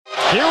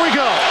Here we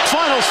go.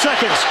 Final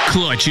seconds.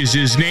 Clutch is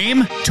his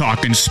name.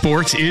 Talking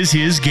sports is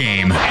his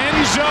game.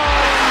 End zone.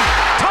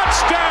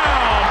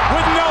 Touchdown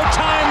with no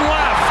time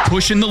left.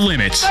 Pushing the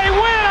limits. They win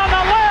on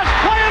the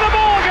last play of the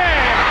ball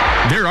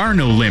game. There are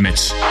no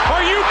limits.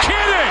 Are you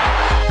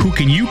kidding? Who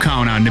can you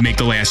count on to make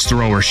the last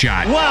throw or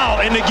shot? Wow,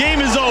 and the game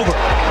is over.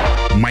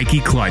 Mikey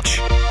Clutch.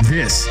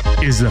 This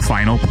is the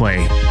final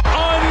play.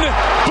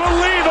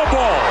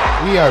 Unbelievable.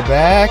 We are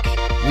back.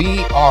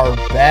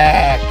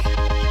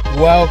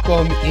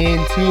 Welcome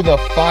into the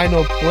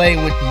final play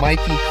with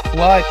Mikey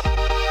Clutch.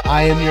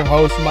 I am your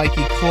host,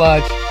 Mikey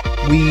Clutch.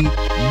 We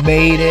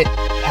made it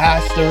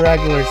past the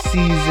regular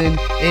season.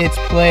 It's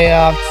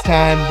playoffs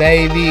time,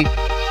 baby.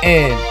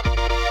 And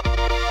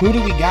who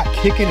do we got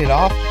kicking it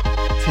off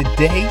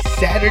today?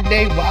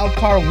 Saturday, wild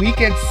card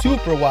weekend,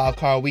 super wild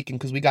card weekend,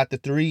 because we got the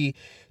three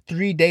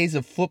days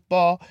of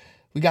football.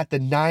 We got the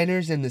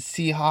Niners and the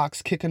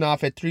Seahawks kicking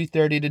off at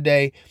 3:30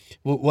 today.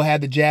 We'll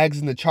have the Jags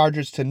and the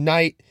Chargers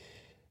tonight.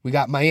 We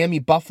got Miami,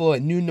 Buffalo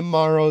at noon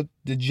tomorrow.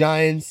 The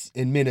Giants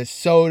in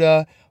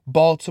Minnesota.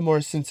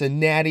 Baltimore,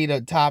 Cincinnati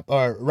to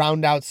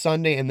round out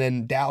Sunday. And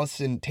then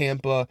Dallas and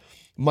Tampa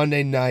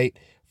Monday night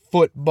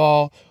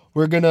football.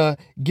 We're going to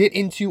get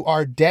into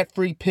our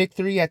debt-free pick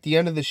three at the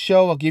end of the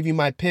show. I'll give you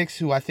my picks,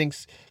 who I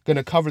think's going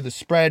to cover the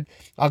spread.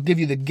 I'll give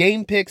you the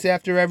game picks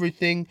after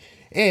everything.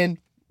 And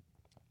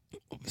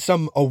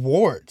some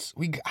awards.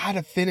 We got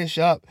to finish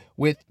up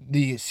with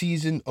the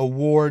season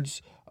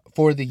awards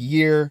for the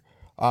year.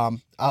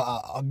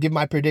 I'll give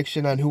my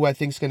prediction on who I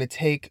think is going to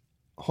take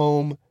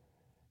home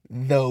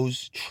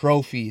those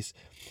trophies.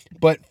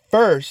 But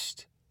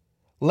first,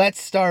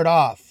 let's start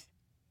off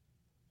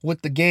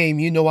with the game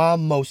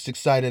I'm most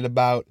excited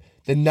about.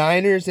 The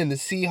Niners and the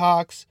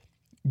Seahawks.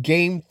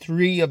 Game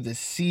 3 of the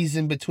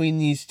season between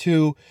these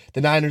two.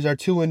 The Niners are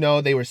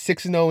 2-0. They were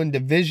 6-0 in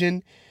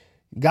division.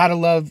 Gotta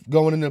love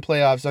going into the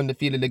playoffs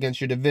undefeated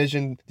against your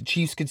division. The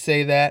Chiefs could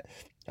say that.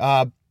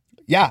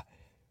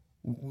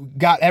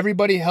 Got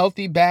everybody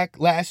healthy back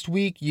last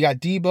week. You got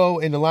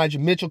Debo and Elijah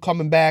Mitchell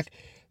coming back.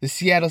 The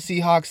Seattle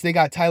Seahawks, they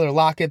got Tyler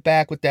Lockett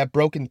back with that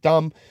broken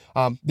thumb.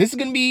 This is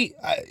going to be,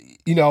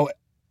 a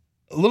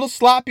little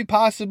sloppy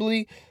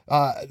possibly.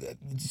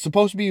 It's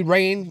supposed to be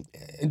rain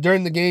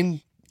during the game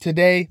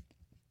today.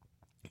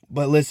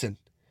 But listen,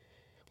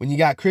 when you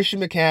got Christian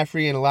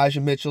McCaffrey and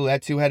Elijah Mitchell,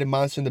 that two-headed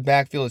monster in the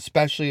backfield,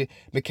 especially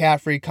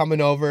McCaffrey coming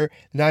over,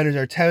 the Niners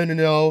are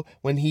 10-0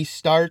 when he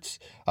starts.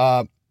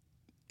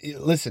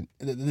 Listen,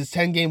 this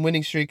 10-game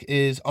winning streak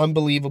is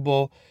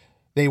unbelievable.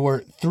 They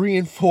were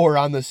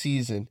 3-4 on the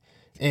season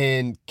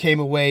and came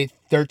away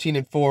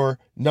 13-4,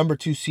 number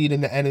 2 seed in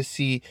the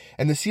NFC.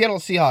 And the Seattle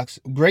Seahawks,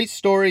 great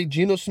story.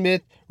 Geno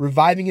Smith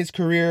reviving his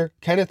career.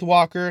 Kenneth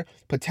Walker,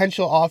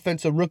 potential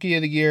offensive rookie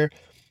of the year.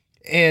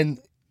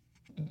 And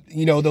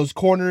those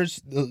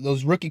corners,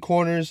 those rookie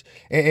corners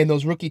and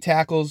those rookie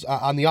tackles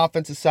on the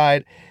offensive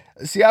side.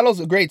 Seattle's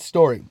a great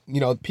story.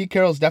 Pete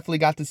Carroll's definitely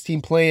got this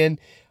team playing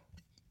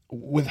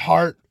with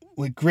heart,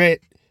 with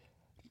grit,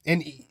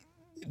 and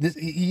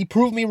he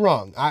proved me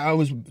wrong. I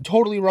was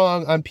totally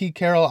wrong on Pete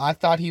Carroll. I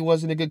thought he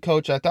wasn't a good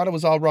coach. I thought it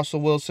was all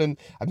Russell Wilson.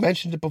 I've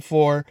mentioned it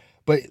before,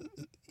 but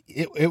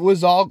it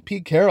was all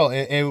Pete Carroll,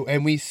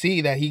 and we see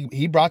that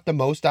he brought the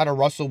most out of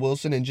Russell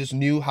Wilson and just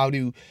knew how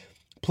to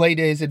play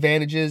to his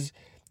advantages,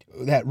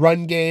 that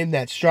run game,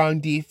 that strong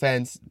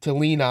defense to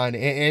lean on,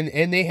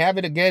 and they have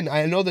it again.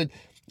 I know that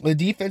the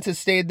defense has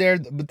stayed there,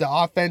 but the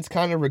offense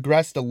kind of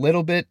regressed a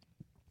little bit.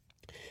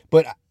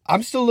 But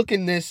I'm still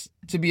looking this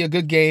to be a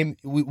good game.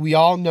 We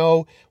all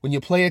know when you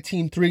play a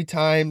team 3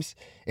 times,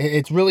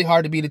 it's really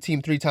hard to beat a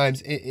team 3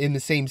 times in the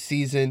same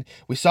season.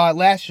 We saw it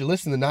last year.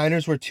 Listen, the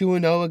Niners were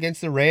 2-0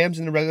 against the Rams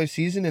in the regular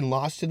season and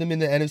lost to them in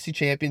the NFC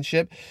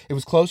Championship. It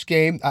was a close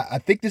game. I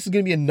think this is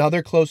going to be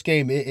another close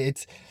game.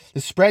 The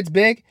spread's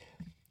big.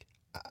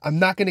 I'm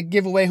not going to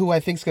give away who I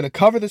think is going to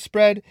cover the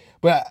spread,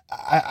 but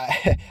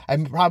I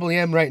probably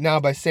am right now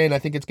by saying I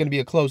think it's going to be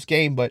a close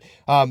game. But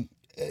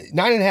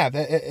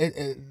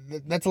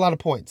 9.5, that's a lot of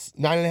points.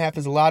 9.5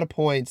 is a lot of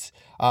points,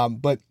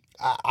 but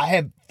I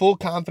have full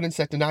confidence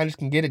that the Niners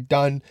can get it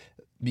done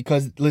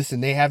because,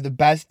 listen, they have the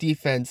best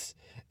defense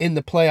in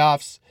the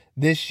playoffs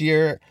this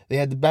year. They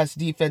had the best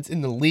defense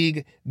in the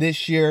league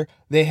this year.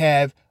 They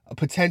have a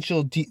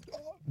potential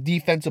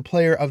defensive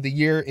player of the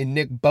year in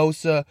Nick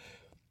Bosa,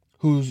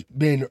 who's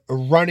been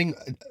running,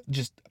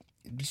 just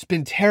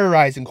been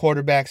terrorizing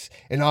quarterbacks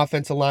and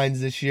offensive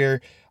lines this year.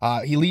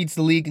 He leads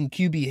the league in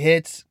QB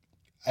hits.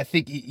 I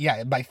think,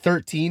 by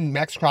 13.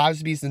 Max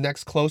Crosby's the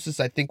next closest,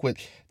 I think, with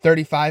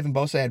 35, and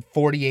Bosa had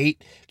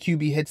 48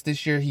 QB hits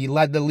this year. He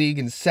led the league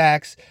in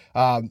sacks.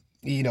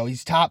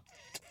 He's top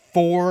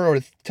 4 or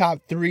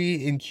top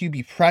 3 in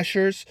QB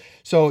pressures.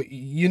 So,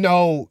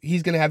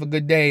 he's going to have a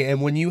good day.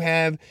 And when you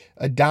have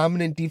a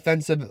dominant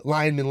defensive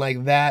lineman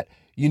like that,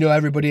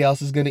 everybody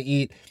else is going to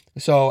eat.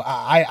 So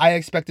I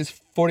expect this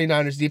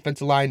 49ers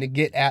defensive line to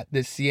get at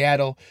this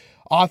Seattle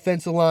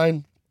offensive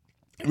line,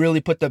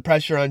 really put the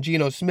pressure on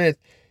Geno Smith.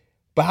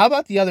 But how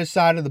about the other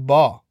side of the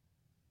ball?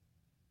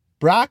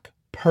 Brock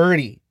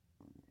Purdy.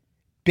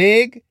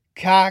 Big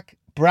Cock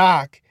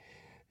Brock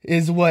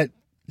is what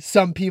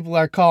some people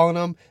are calling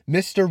him.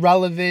 Mr.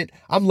 Relevant.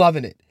 I'm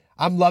loving it.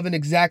 I'm loving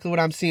exactly what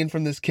I'm seeing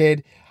from this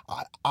kid.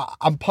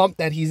 I'm pumped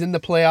that he's in the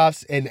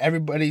playoffs, and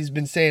everybody's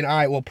been saying, all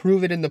right, well,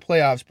 prove it in the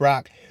playoffs,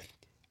 Brock.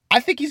 I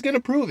think he's going to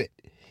prove it.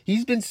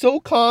 He's been so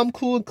calm,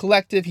 cool, and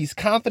collective. He's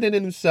confident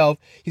in himself.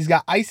 He's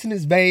got ice in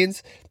his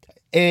veins.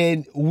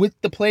 And with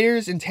the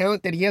players and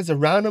talent that he has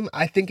around him,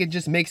 I think it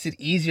just makes it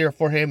easier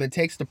for him and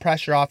takes the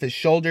pressure off his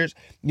shoulders.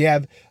 You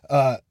have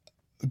a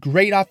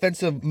great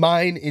offensive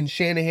mind in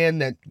Shanahan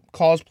that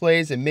calls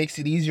plays and makes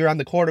it easier on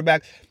the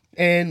quarterback.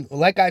 And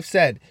like I've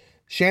said,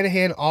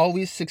 Shanahan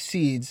always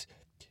succeeds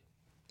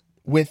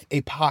with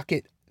a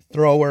pocket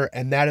thrower,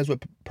 and that is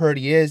what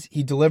Purdy is.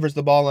 He delivers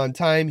the ball on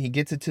time. He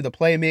gets it to the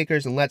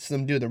playmakers and lets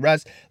them do the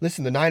rest.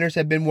 Listen, the Niners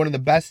have been one of the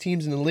best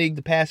teams in the league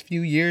the past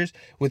few years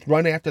with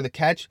run after the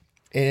catch.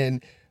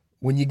 And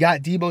when you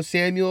got Deebo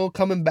Samuel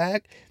coming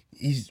back,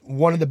 he's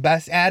one of the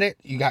best at it.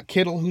 You got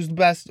Kittle, who's the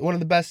best, one of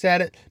the best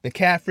at it.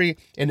 McCaffrey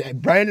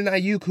and Brandon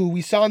Ayuk, who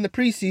we saw in the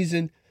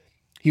preseason,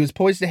 he was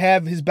poised to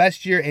have his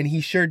best year, and he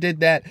sure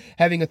did that,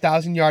 having a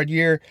 1,000-yard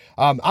year.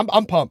 I'm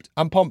pumped.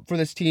 I'm pumped for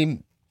this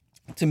team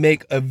to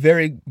make a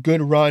very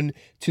good run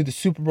to the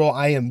Super Bowl.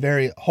 I am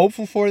very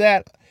hopeful for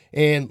that,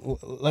 and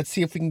let's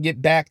see if we can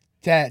get back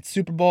to that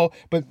Super Bowl,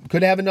 but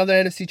could have another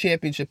NFC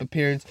Championship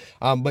appearance.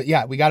 But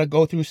yeah, we got to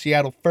go through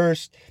Seattle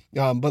first.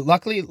 But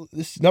luckily,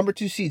 this number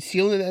 2 seed,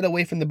 sealing that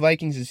away from the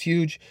Vikings, is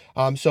huge.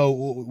 So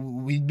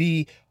we'd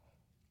be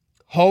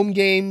home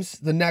games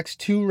the next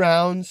 2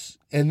 rounds,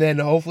 and then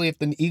hopefully if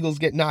the Eagles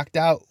get knocked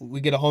out, we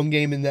get a home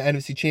game in the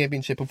NFC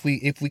Championship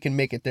if we can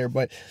make it there.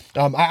 But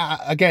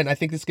I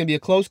think this is going to be a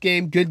close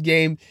game, good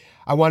game.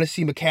 I want to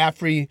see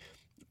McCaffrey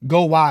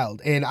go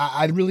wild, and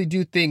I really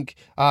do think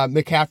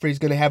McCaffrey is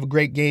going to have a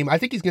great game. I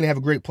think he's going to have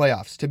a great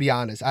playoffs, to be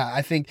honest.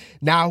 I think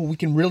now we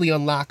can really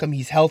unlock him.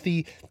 He's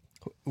healthy.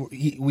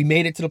 We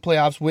made it to the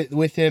playoffs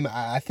with him.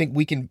 I think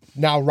we can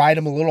now ride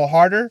him a little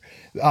harder.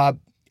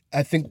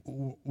 I think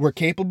we're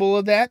capable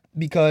of that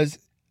because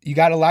you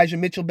got Elijah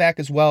Mitchell back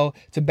as well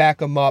to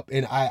back him up.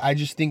 And I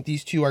just think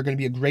these two are going to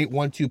be a great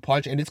 1-2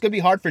 punch. And it's going to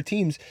be hard for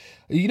teams.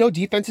 You know,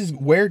 defenses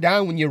wear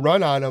down when you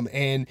run on them.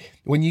 And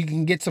when you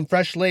can get some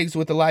fresh legs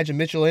with Elijah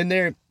Mitchell in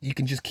there, you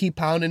can just keep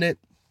pounding it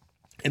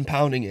and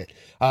pounding it.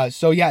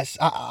 So, yes,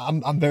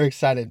 I'm very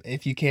excited,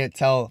 if you can't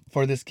tell,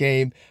 for this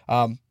game.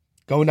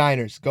 Go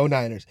Niners. Go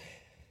Niners.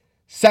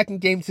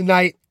 Second game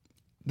tonight,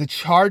 the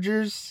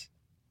Chargers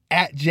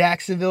at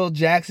Jacksonville.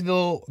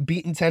 Jacksonville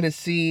beating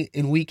Tennessee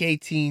in Week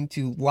 18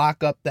 to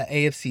lock up the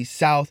AFC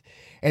South.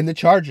 And the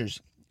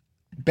Chargers,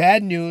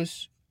 bad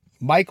news,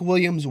 Mike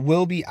Williams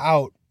will be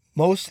out,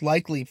 most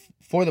likely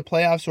for the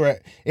playoffs,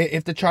 or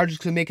if the Chargers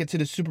can make it to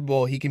the Super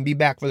Bowl, he can be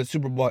back for the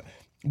Super Bowl.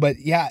 But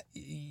yeah,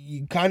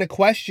 you kind of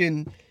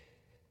question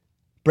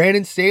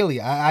Brandon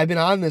Staley. I've been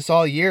on this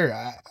all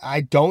year.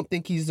 I don't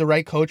think he's the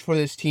right coach for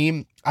this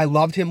team. I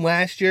loved him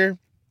last year,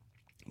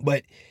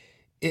 but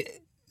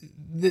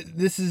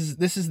this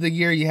is the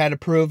year you had to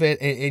prove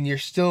it, and you're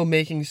still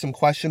making some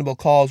questionable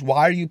calls.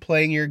 Why are you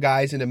playing your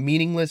guys in a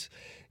meaningless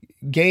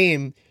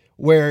game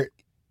where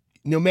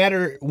no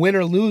matter win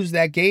or lose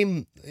that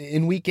game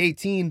in Week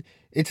 18,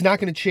 it's not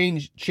going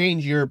to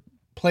change your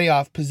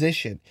playoff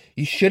position?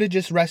 You should have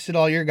just rested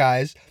all your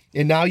guys,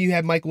 and now you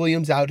have Mike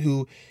Williams out,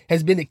 who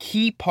has been a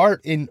key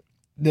part in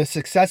the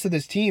success of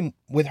this team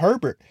with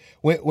Herbert.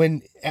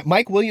 When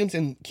Mike Williams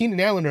and Keenan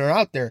Allen are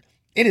out there,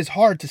 it is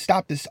hard to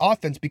stop this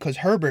offense because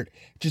Herbert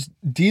just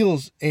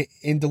deals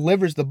and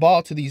delivers the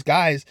ball to these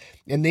guys,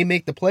 and they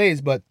make the plays.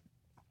 But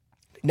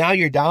now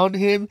you're down to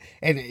him,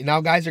 and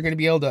now guys are going to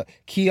be able to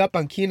key up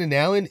on Keenan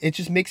Allen. It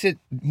just makes it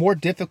more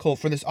difficult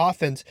for this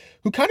offense,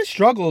 who kind of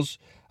struggles.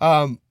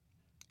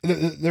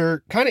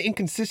 They're kind of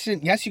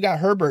inconsistent. Yes, you got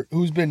Herbert,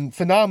 who's been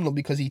phenomenal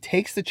because he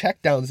takes the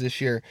checkdowns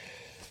this year.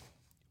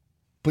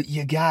 But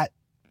you got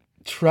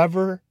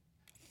Trevor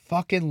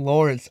fucking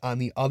Lawrence on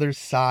the other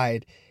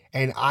side.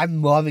 And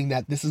I'm loving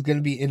that this is going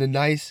to be in a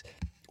nice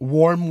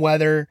warm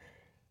weather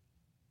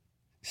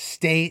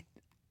state.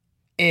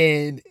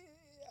 And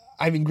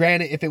I mean,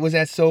 granted, if it was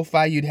at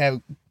SoFi, you'd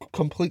have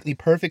completely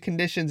perfect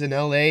conditions in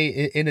LA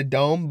in a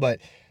dome, but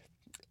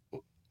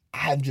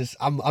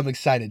I'm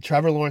excited.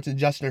 Trevor Lawrence and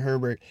Justin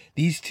Herbert,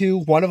 these two,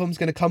 one of them's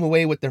going to come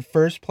away with their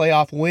first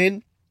playoff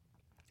win.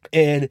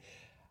 And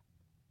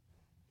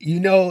you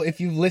know, if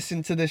you've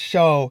listened to this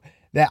show,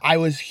 that I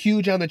was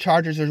huge on the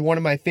Chargers. They're one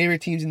of my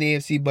favorite teams in the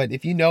AFC. But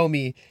if you know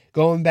me,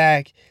 going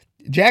back,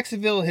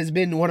 Jacksonville has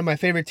been one of my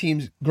favorite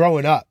teams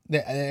growing up.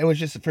 It was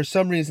just, for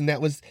some reason,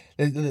 that was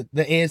the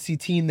AFC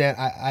team that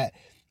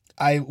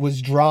I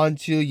was drawn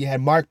to. You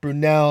had Mark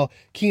Brunell,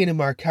 Keenan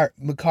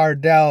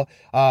McCardell,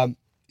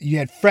 you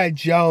had Fred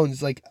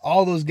Jones, like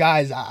all those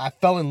guys. I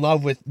fell in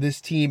love with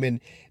this team.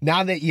 And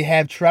now that you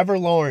have Trevor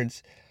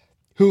Lawrence,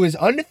 who is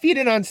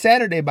undefeated on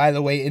Saturday, by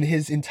the way, in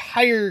his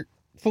entire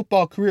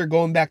football career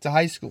going back to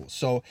high school.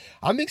 So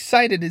I'm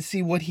excited to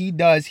see what he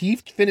does. He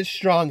finished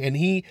strong,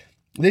 and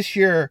this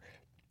year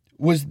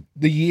was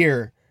the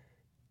year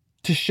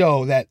to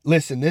show that,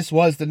 listen, this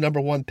was the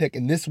number one pick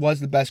and this was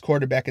the best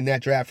quarterback in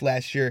that draft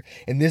last year.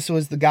 And this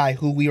was the guy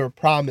who we were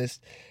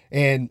promised.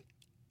 And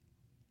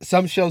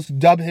some shows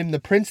dub him the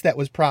prince that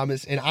was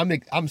promised. And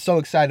I'm so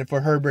excited for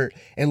Herbert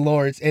and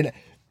Lawrence. And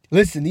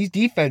listen, these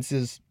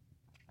defenses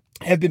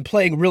have been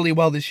playing really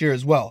well this year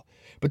as well.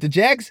 But the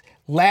Jags'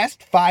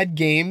 last 5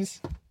 games,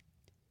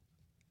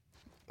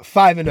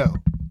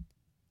 5-0.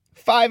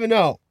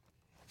 5-0.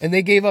 And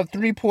they gave up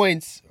 3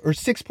 points or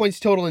 6 points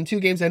total in 2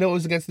 games. I know it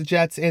was against the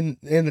Jets and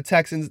the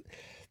Texans.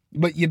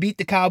 But you beat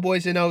the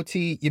Cowboys in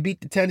OT. You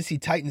beat the Tennessee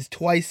Titans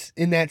twice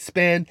in that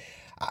span.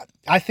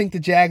 I think the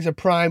Jags are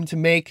primed to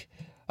make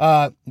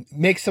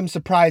some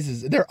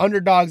surprises. They're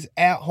underdogs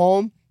at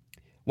home.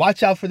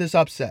 Watch out for this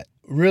upset.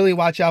 Really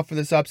watch out for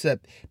this upset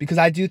because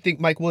I do think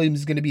Mike Williams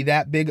is going to be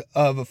that big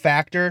of a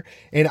factor.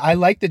 And I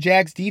like the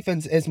Jags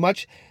defense as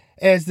much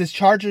as this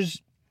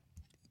Chargers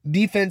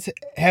defense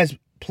has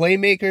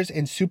playmakers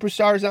and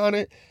superstars on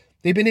it.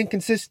 They've been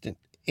inconsistent.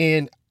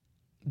 And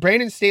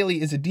Brandon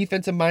Staley is a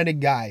defensive-minded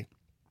guy.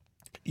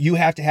 You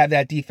have to have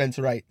that defense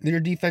right. Your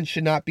defense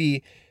should not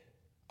be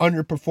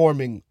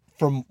underperforming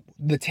from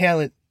the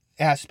talent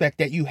aspect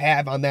that you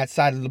have on that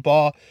side of the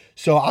ball.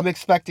 So I'm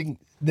expecting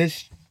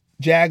this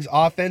Jags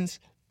offense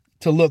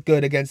to look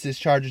good against this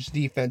Chargers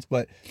defense.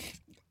 But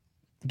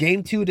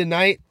game 2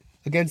 tonight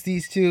against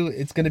these two,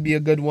 it's going to be a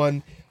good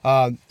one.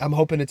 I'm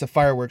hoping it's a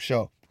fireworks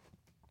show.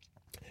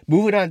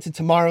 Moving on to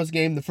tomorrow's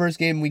game, the first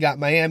game, we got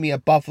Miami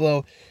at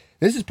Buffalo.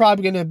 This is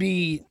probably going to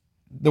be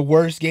the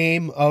worst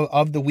game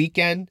of the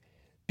weekend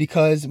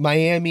because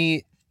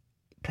Miami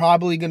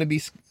probably going to be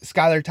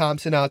Skylar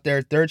Thompson out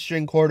there,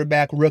 third-string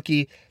quarterback,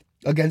 rookie,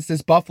 against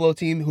this Buffalo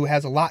team who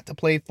has a lot to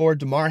play for.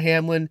 Damar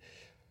Hamlin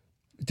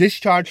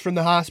discharged from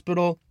the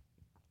hospital.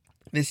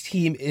 This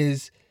team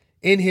is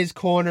in his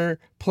corner,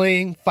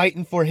 playing,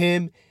 fighting for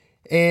him,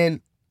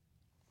 and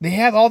they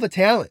have all the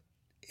talent.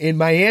 In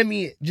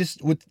Miami,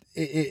 just with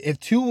if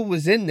Tua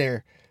was in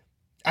there,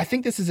 I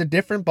think this is a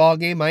different ball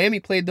game. Miami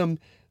played them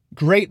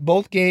great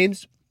both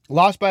games.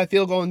 Lost by a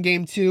field goal in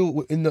game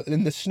 2 in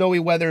the snowy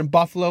weather in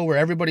Buffalo, where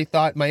everybody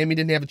thought Miami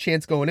didn't have a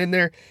chance going in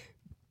there.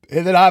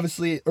 And then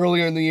obviously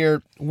earlier in the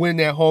year, win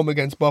at home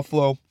against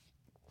Buffalo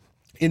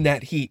in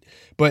that heat.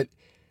 But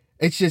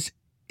it's just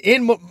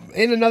in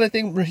another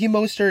thing, Raheem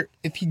Mostert,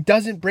 if he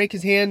doesn't break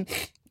his hand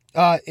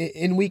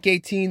in Week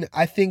 18,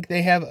 I think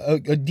they have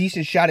a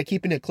decent shot at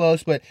keeping it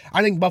close. But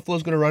I think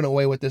Buffalo's going to run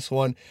away with this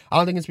one. I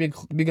don't think it's going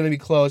to be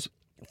close.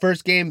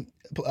 First game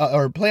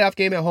or playoff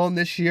game at home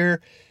this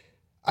year.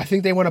 I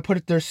think they want to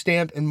put their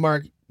stamp and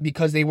mark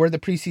because they were the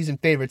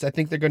preseason favorites. I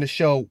think they're going to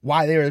show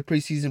why they were the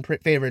preseason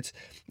favorites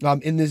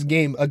in this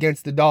game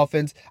against the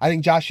Dolphins. I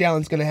think Josh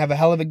Allen's going to have a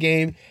hell of a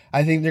game.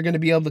 I think they're going to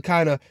be able to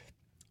kind of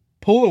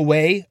pull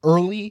away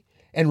early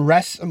and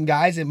rest some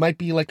guys. It might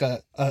be like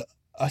a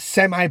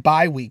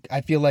semi-bye week,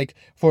 I feel like,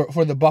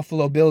 for the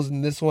Buffalo Bills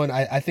in this one.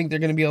 I think they're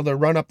going to be able to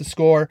run up the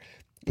score.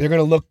 They're going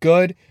to look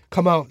good,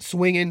 come out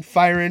swinging,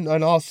 firing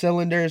on all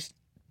cylinders.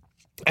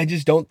 I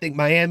just don't think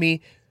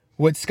Miami,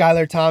 with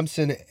Skylar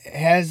Thompson,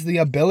 has the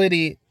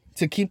ability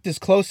to keep this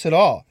close at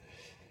all.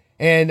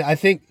 And I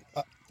think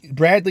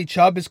Bradley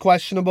Chubb is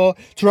questionable.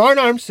 Teron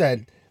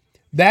Armstead,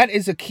 that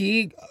is a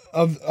key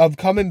of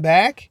coming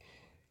back.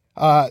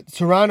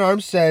 Teron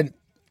Armstead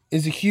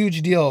is a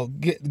huge deal,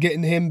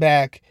 getting him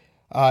back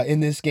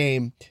in this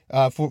game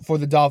for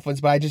the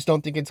Dolphins. But I just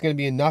don't think it's going to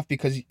be enough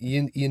because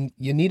you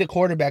need a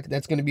quarterback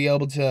that's going to be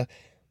able to,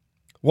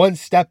 one,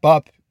 step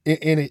up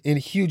in a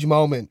huge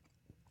moment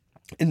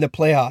in the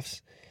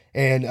playoffs.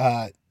 And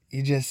I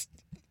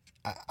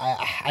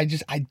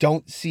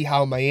don't see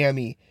how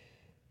Miami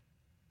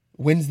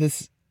wins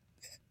this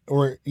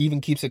or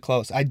even keeps it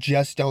close. I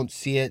just don't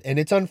see it. And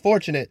it's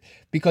unfortunate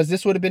because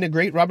this would have been a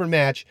great rubber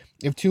match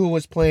if Tua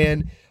was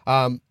playing.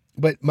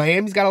 But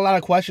Miami's got a lot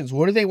of questions.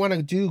 What do they want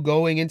to do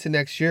going into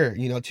next year?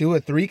 You know, 2 or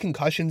 3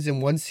 concussions in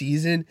one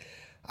season.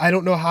 I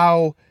don't know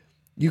how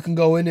you can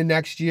go into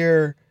next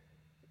year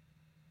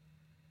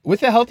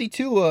with a healthy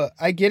Tua.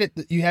 I get it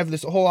that you have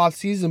this whole off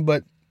season,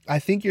 but I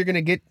think you're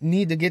going to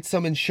need to get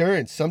some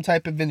insurance, some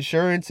type of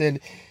insurance. And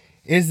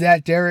is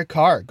that Derek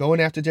Carr, going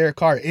after Derek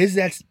Carr? Is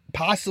that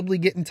possibly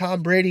getting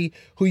Tom Brady,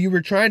 who you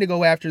were trying to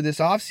go after this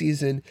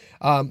offseason?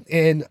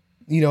 And,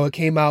 you know, it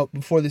came out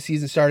before the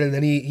season started, and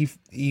then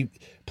he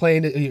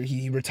played,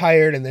 he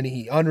retired, and then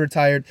he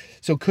unretired.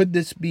 So could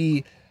this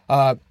be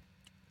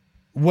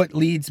what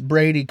leads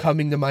Brady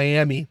coming to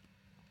Miami,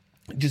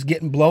 just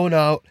getting blown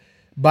out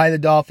by the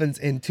Dolphins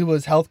and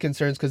Tua's health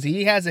concerns? Because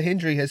he has a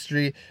injury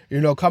history, you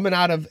know, coming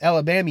out of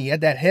Alabama. He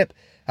had that hip.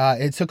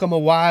 It took him a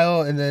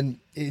while, and then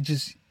it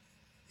just...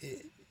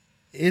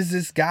 Is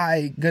this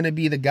guy going to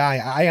be the guy?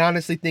 I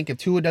honestly think if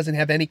Tua doesn't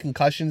have any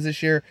concussions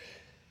this year,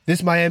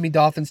 this Miami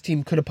Dolphins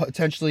team could have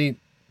potentially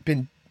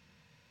been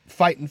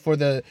fighting for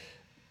the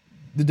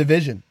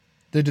division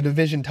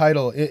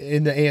title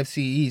in the AFC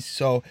East.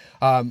 So,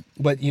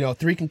 but you know,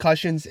 3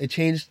 concussions, it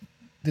changed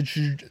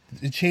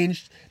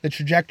the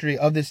trajectory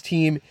of this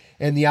team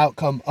and the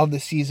outcome of the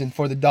season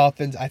for the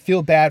Dolphins. I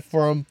feel bad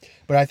for them,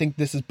 but I think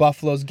this is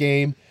Buffalo's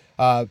game.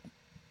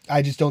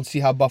 I just don't see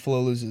how Buffalo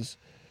loses.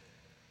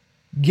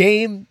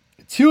 Game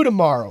 2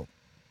 tomorrow.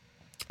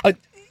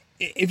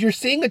 If you're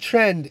seeing a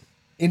trend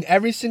in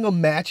every single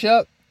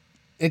matchup,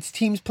 it's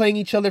teams playing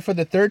each other for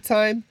the third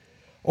time,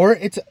 or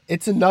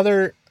it's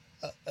another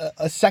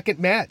a second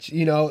match.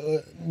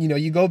 You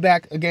you go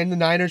back again. The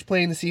Niners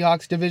playing the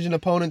Seahawks division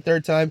opponent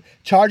third time.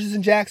 Chargers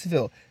in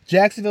Jacksonville.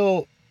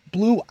 Jacksonville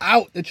blew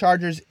out the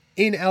Chargers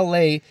in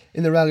LA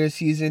in the regular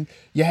season.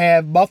 You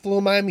have Buffalo,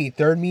 Miami,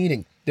 third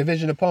meeting,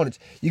 division opponents.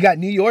 You got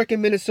New York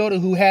and Minnesota,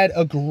 who had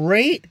a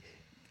great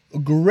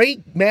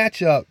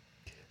matchup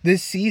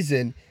this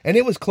season, and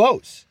it was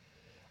close.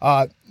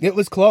 It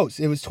was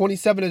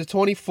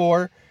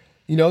 27-24.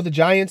 The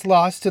Giants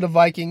lost to the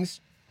Vikings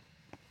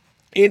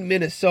in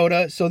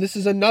Minnesota, so this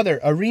is a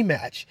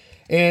rematch.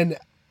 And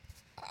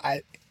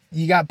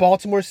you got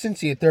Baltimore,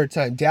 Cincy a third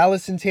time,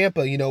 Dallas and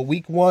Tampa,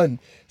 week 1.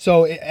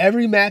 So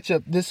every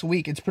matchup this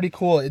week, it's pretty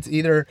cool. It's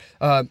either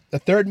a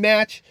third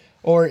match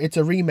or it's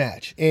a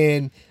rematch.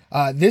 And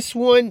this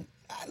one,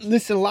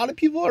 listen, a lot of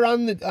people are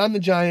on the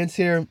Giants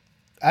here.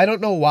 I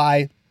don't know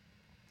why.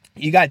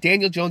 You got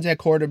Daniel Jones at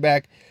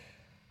quarterback.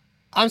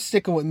 I'm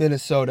sticking with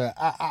Minnesota.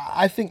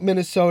 I think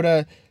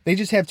Minnesota, they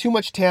just have too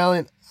much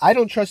talent. I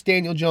don't trust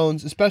Daniel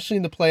Jones, especially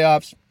in the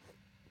playoffs.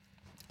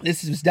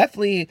 This is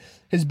definitely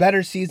his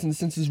better season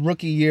since his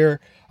rookie year.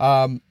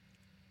 I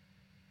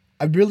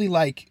really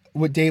like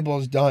what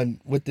Daboll's done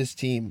with this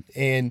team.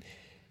 And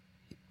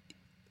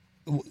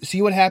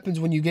see what happens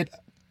when you get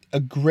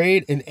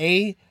an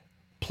A+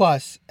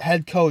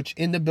 head coach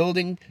in the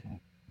building.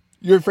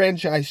 Your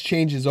franchise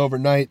changes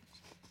overnight.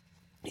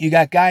 You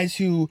got guys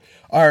who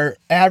are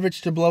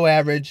average to below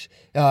average,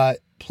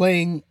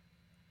 playing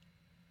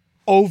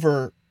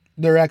over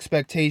their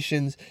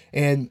expectations,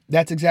 and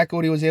that's exactly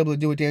what he was able to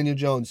do with Daniel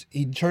Jones.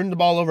 He turned the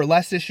ball over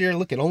less this year.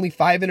 Look at only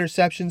 5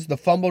 interceptions. The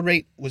fumble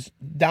rate was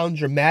down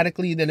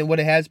dramatically than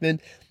what it has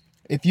been.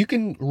 If you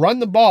can run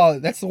the ball,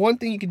 that's the one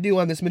thing you can do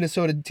on this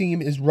Minnesota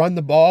team is run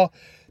the ball,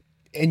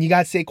 and you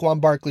got Saquon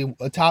Barkley,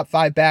 a top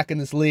 5 back in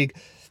this league.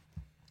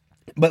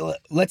 But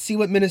let's see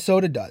what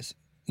Minnesota does.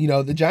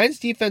 The Giants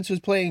defense was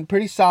playing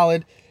pretty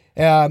solid.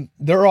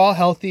 They're all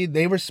healthy.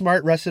 They were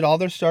smart, rested all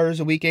their starters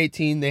in week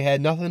 18. They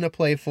had nothing to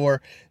play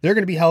for. They're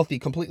going to be healthy,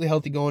 completely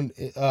healthy going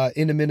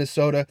into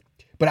Minnesota.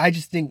 But I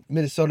just think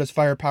Minnesota's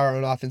firepower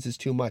on offense is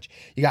too much.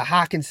 You got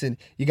Hawkinson.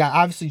 You got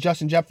obviously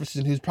Justin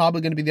Jefferson, who's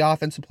probably going to be the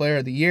offensive player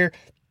of the year.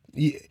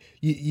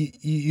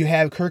 You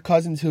have Kirk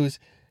Cousins, who's,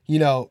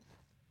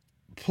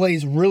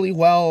 plays really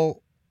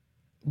well,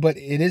 but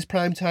it is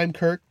primetime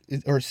Kirk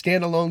or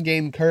standalone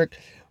game Kirk.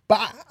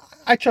 But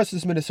I trust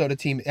this Minnesota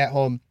team at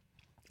home.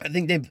 I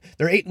think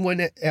they're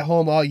 8-1 at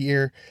home all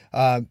year.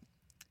 I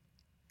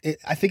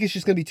think it's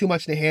just going to be too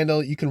much to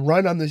handle. You can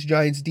run on this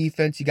Giants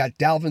defense. You got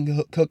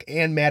Dalvin Cook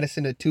and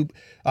Madison, a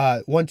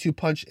 1-2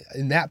 punch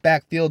in that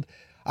backfield.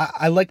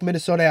 I like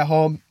Minnesota at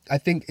home. I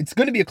think it's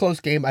going to be a close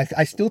game.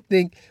 I still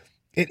think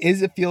it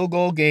is a field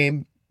goal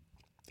game,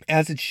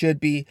 as it should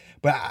be.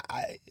 But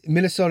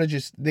Minnesota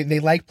just they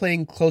like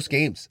playing close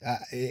games.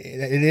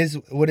 It is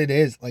what it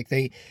is. Like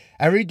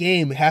every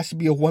game has to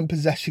be a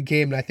 1-possession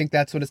game, and I think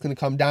that's what it's going to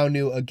come down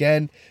to.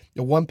 Again,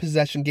 a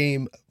 1-possession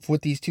game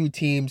with these two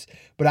teams.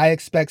 But I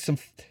expect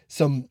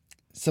some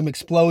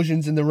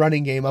explosions in the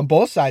running game on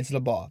both sides of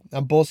the ball.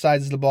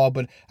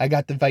 But I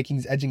got the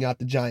Vikings edging out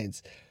the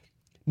Giants.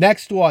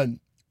 Next one,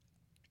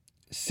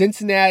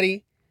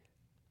 Cincinnati,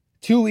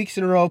 2 weeks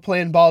in a row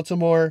playing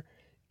Baltimore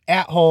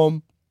at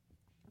home.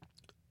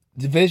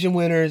 Division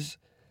winners,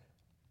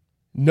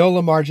 no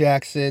Lamar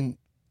Jackson.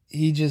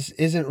 He just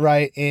isn't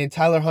right. And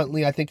Tyler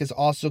Huntley, I think, is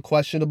also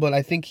questionable.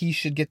 I think he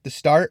should get the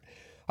start.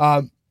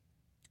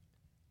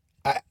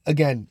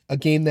 Again, a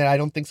game that I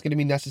don't think is going to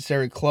be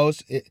necessarily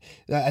close.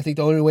 I think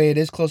the only way it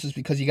is close is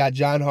because you got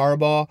John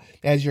Harbaugh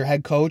as your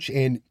head coach,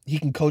 and he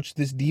can coach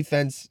this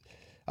defense.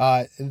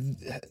 Hell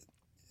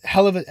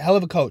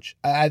of a coach.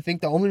 I think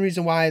the only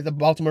reason why the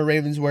Baltimore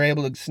Ravens were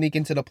able to sneak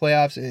into the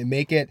playoffs and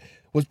make it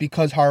was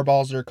because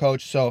Harbaugh's their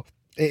coach. So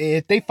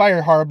if they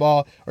fire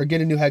Harbaugh or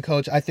get a new head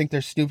coach, I think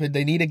they're stupid.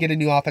 They need to get a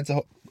new offensive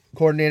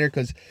coordinator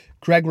because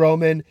Greg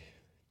Roman,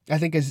 I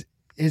think his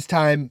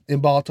time in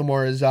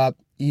Baltimore is up.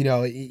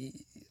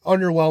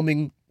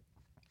 Underwhelming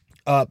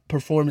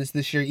performance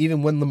this year,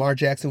 even when Lamar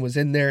Jackson was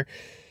in there.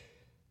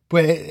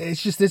 But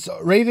it's just this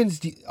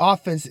Ravens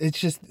offense, it's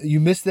just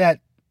you miss that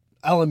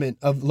element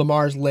of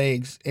Lamar's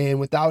legs, and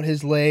without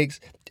his legs,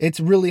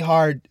 it's really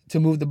hard to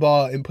move the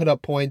ball and put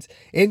up points.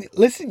 And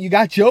listen, you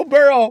got Joe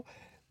Burrow,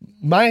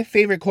 my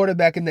favorite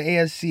quarterback in the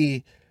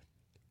AFC,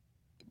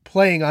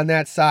 playing on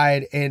that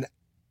side, and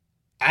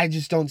I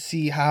just don't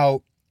see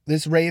how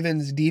this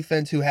Ravens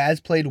defense, who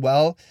has played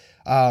well,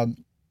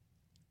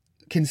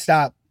 can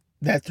stop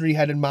that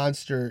three-headed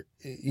monster,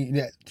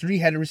 that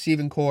three-headed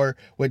receiving core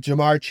with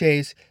Jamar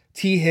Chase,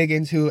 T.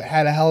 Higgins, who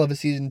had a hell of a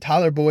season,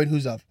 Tyler Boyd,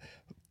 who's a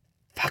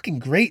fucking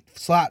great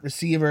slot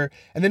receiver.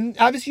 And then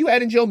obviously you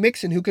add in Joe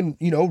Mixon, who can,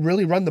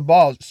 really run the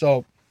ball.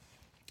 So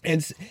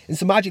And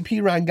Samaje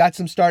Perine got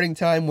some starting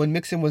time when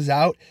Mixon was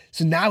out.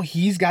 So now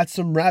he's got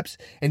some reps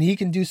and he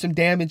can do some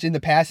damage in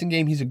the passing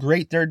game. He's a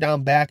great third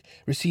down back,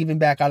 receiving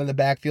back out of the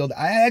backfield.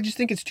 I just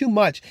think it's too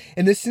much.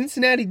 And the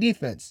Cincinnati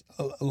defense,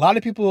 a lot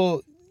of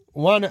people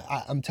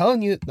I'm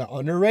telling you, they're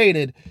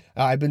underrated.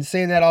 I've been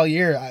saying that all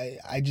year.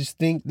 I just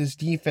think this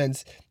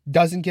defense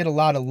doesn't get a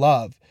lot of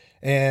love.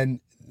 And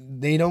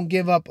they don't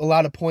give up a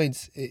lot of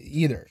points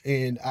either.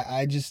 And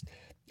I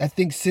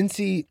think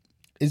Cincy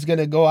is going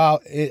to go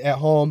out at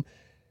home.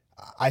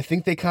 I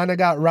think they kind of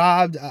got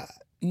robbed.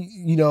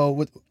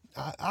 With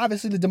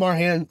obviously the DeMar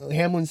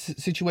Hamlin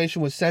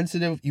situation was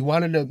sensitive. You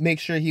wanted to make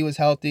sure he was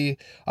healthy.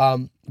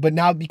 But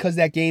now because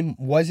that game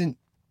wasn't,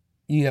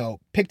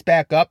 picked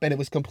back up and it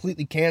was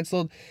completely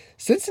canceled,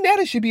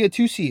 Cincinnati should be a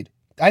 2 seed.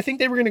 I think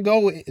they were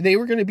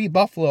going to beat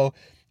Buffalo,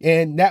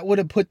 and that would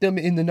have put them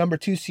in the number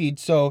 2 seed.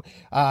 So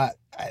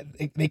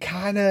they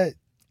kind of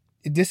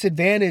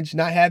disadvantaged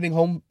not having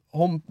home,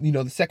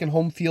 the second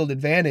home field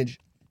advantage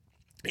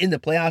in the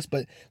playoffs.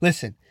 But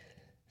listen,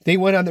 they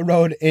went on the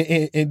road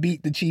and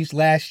beat the Chiefs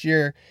last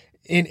year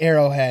in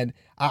Arrowhead.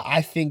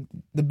 I think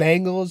the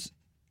Bengals,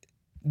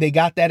 they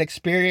got that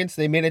experience.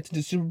 They made it to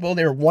the Super Bowl.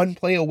 They were one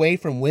play away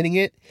from winning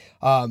it.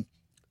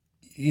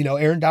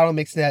 Aaron Donald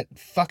makes that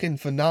fucking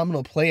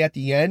phenomenal play at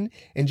the end,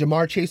 and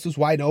Jamar Chase was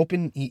wide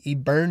open. He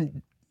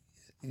burned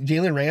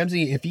Jalen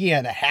Ramsey. If he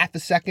had a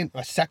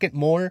second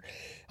more,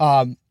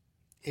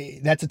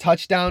 that's a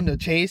touchdown to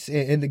Chase,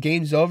 and the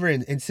game's over,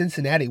 and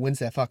Cincinnati wins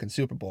that fucking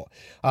Super Bowl.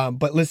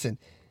 But listen,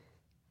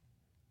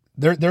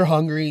 they're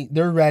hungry.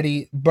 They're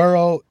ready.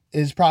 Burrow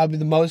is probably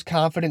the most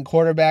confident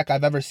quarterback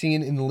I've ever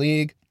seen in the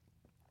league.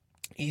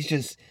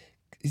 He's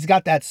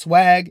got that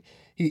swag.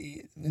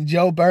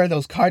 Joe Burrow,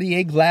 those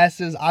Cartier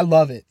glasses, I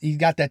love it. He's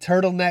got that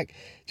turtleneck.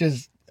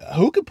 Just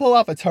who could pull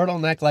off a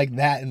turtleneck like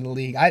that in the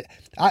league? I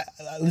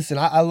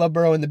love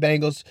Burrow and the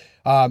Bengals.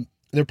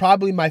 They're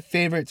probably my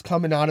favorites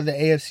coming out of the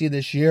AFC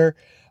this year.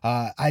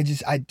 I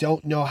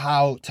don't know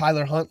how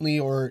Tyler Huntley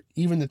or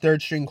even the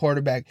third string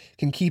quarterback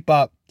can keep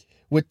up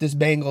with this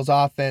Bengals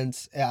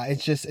offense.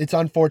 It's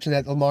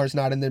unfortunate that Lamar's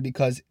not in there,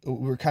 because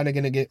we're kind of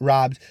going to get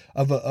robbed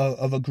of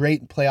a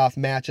great playoff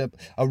matchup,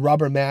 a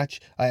rubber match,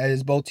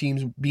 as both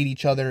teams beat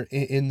each other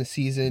in the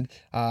season.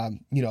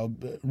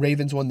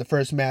 Ravens won the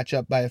first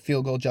matchup by a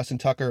field goal. Justin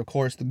Tucker, of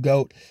course, the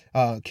GOAT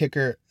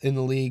kicker in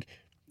the league,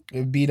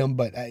 beat them.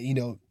 But,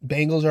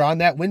 Bengals are on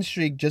that win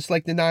streak, just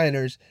like the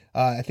Niners.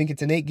 I think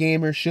it's an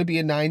 8-gamer, should be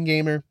a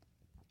 9-gamer.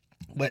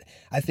 But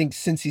I think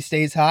Cincy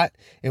stays hot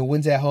and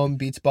wins at home,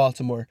 beats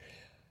Baltimore.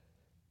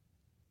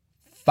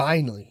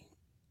 Finally,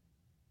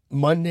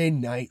 Monday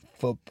Night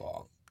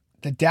Football.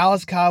 The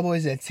Dallas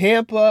Cowboys at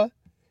Tampa.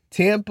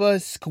 Tampa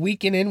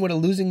squeaking in with a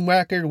losing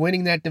record,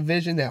 winning that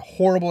division, that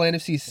horrible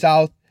NFC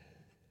South.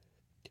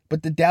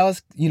 But the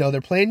Dallas, they're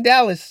playing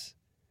Dallas.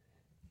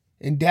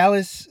 And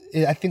Dallas,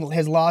 I think,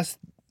 has lost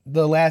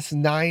the last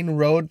 9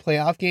 road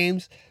playoff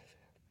games.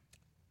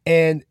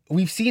 And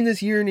we've seen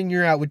this year in and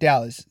year out with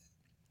Dallas.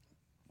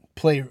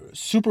 Play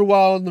super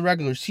well in the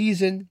regular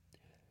season,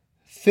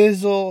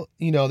 fizzle,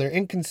 they're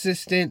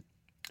inconsistent,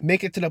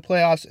 make it to the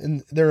playoffs,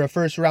 and they're a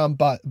first round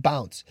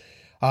bounce.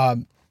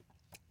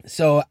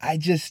 So I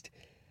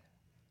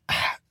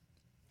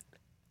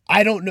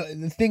don't know.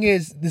 The thing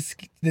is,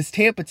 this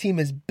Tampa team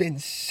has been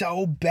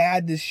so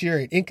bad this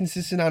year,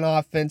 inconsistent on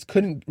offense,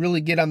 couldn't really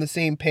get on the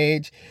same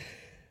page.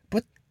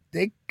 But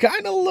they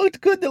kind of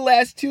looked good the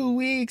last 2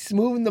 weeks,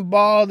 moving the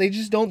ball. They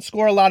just don't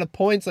score a lot of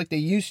points like they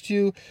used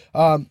to.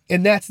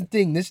 And that's the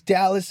thing. This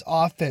Dallas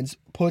offense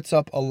puts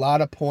up a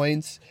lot of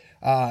points.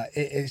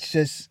 It's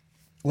just,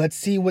 let's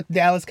see what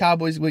Dallas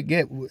Cowboys would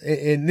get.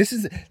 And this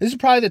is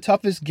probably the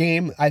toughest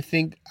game I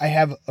think I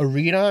have a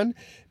read on,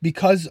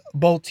 because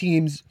both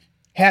teams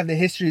have the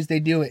histories they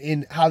do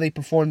in how they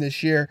perform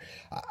this year.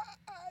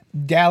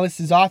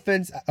 Dallas's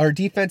offense or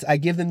defense, I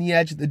give them the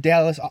edge. The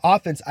Dallas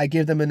offense, I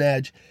give them an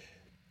edge.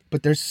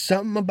 But there's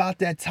something about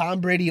that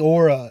Tom Brady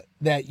aura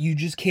that you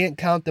just can't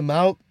count them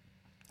out.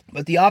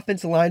 But the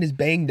offensive line is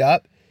banged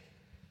up.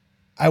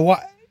 I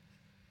want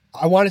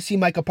to see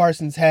Micah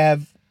Parsons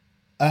have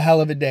a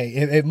hell of a day.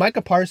 If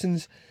Micah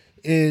Parsons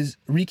is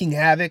wreaking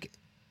havoc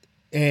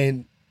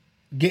and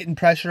getting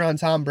pressure on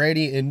Tom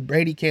Brady, and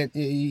Brady can't,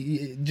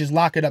 just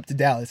lock it up to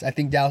Dallas. I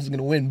think Dallas is going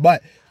to win.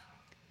 But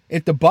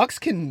if the Bucs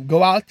can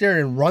go out there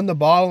and run the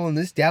ball on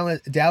this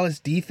Dallas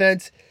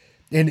defense,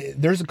 and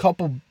there's a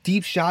couple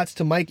deep shots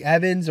to Mike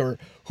Evans or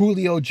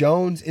Julio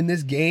Jones in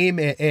this game,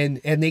 and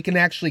they can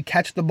actually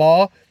catch the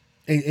ball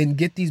and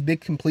get these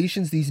big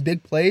completions, these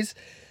big plays,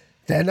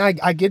 then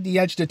I give the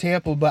edge to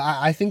Tampa. But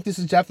I think this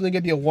is definitely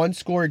going to be a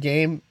one-score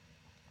game.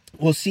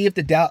 We'll see if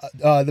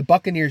the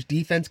Buccaneers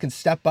defense can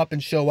step up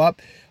and show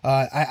up.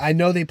 I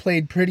know they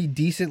played pretty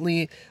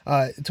decently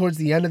towards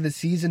the end of the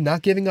season,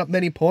 not giving up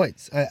many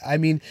points. I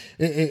mean,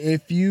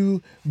 if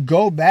you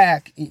go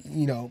back,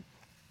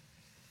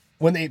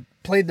 when they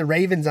played the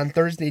Ravens on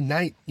Thursday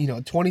night,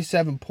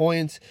 27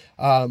 points.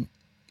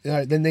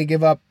 Then they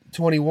give up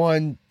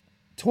 21,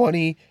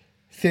 20,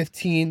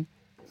 15.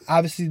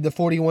 obviously the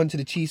 41 to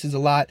the Chiefs is a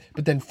lot,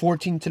 but then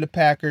 14 to the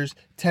Packers,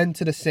 10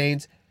 to the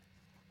Saints.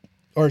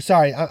 Or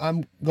sorry,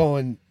 I'm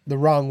going the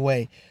wrong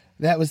way.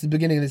 That was the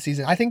beginning of the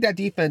season. I think that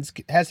defense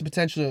has the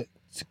potential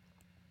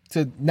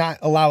to not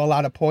allow a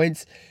lot of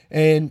points.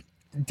 And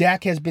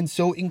Dak has been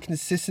so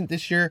inconsistent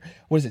this year.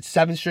 What is it,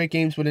 7 straight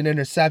games with an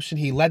interception?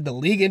 He led the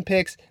league in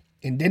picks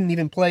and didn't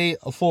even play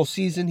a full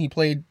season. He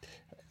played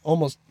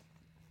almost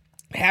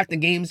half the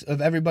games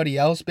of everybody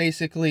else,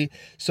 basically.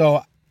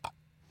 So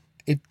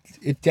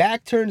if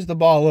Dak turns the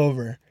ball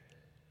over,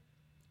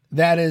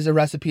 that is a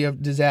recipe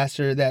of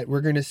disaster that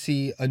we're going to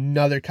see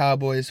another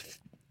Cowboys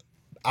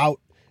out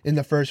in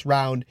the first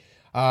round.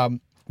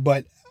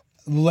 But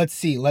let's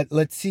see.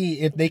 Let's see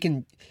if they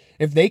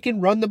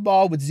can run the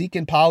ball with Zeke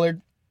and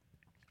Pollard,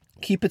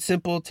 keep it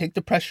simple, take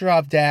the pressure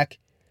off Dak.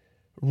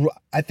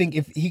 I think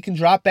if he can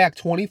drop back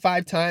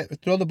 25 times,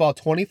 throw the ball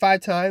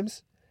 25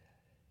 times,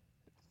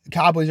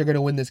 Cowboys are going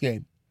to win this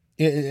game.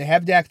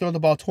 Have Dak throw the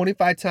ball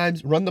 25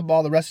 times, run the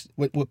ball the rest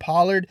with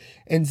Pollard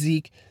and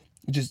Zeke.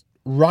 Just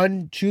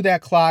run, chew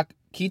that clock,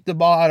 keep the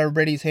ball out of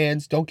Brady's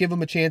hands. Don't give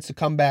him a chance to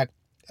come back.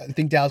 I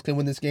think Dallas can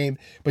win this game.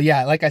 But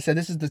yeah, like I said,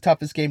 this is the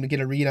toughest game to get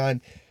a read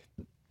on.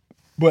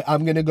 But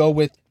I'm going to go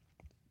with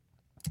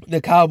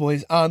the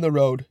Cowboys on the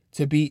road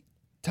to beat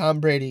Tom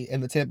Brady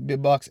and the Tampa Bay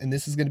Bucks. And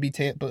this is going to be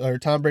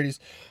Tom Brady's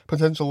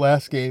potential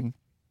last game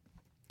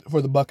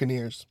for the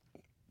Buccaneers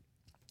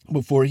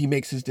before he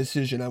makes his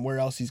decision on where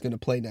else he's going to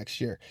play next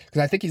year.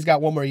 Because I think he's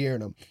got one more year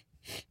in him.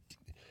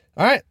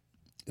 All right.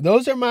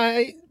 Those are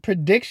my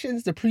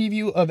predictions, the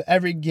preview of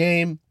every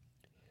game.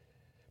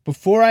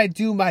 Before I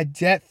do my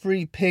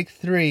debt-free pick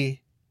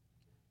 3,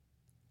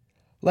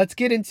 let's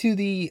get into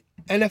the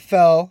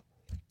NFL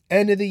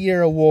end of the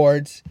year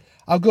awards.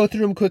 I'll go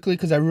through them quickly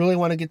because I really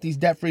want to get these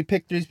debt-free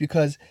pick 3s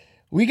because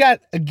we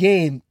got a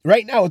game.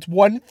 Right now it's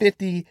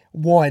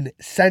 1:51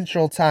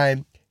 Central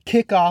Time.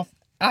 Kickoff,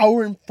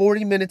 hour and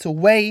 40 minutes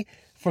away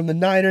from the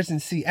Niners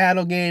and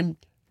Seattle game.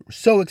 We're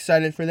so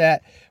excited for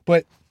that.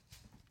 But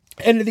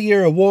end of the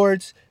year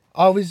awards,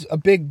 always a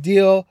big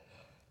deal.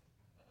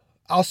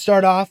 I'll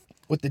start off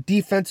with the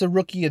Defensive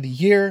Rookie of the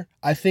Year.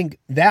 I think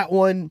that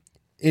one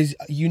is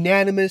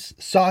unanimous.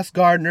 Sauce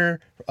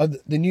Gardner of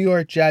the New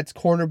York Jets,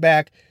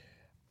 cornerback.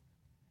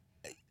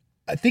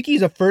 I think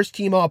he's a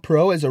first-team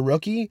All-Pro as a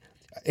rookie,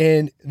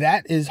 and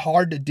that is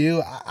hard to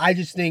do. I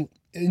just think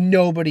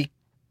nobody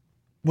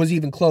was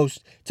even close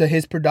to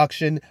his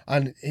production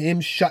on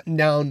him shutting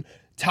down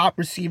top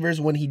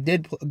receivers when he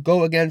did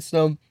go against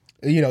them.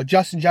 You know,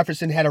 Justin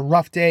Jefferson had a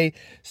rough day.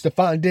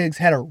 Stephon Diggs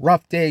had a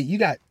rough day. You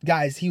got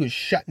guys, he was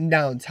shutting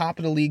down top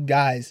of the league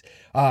guys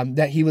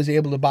that he was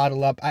able to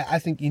bottle up. I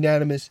think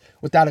unanimous,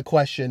 without a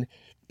question,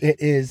 it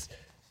is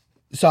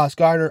Sauce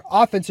Gardner,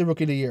 Offensive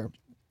Rookie of the Year.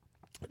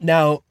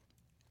 Now,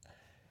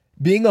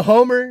 being a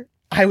homer,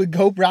 I would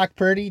go Brock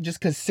Purdy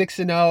just because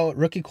 6-0,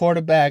 rookie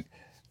quarterback.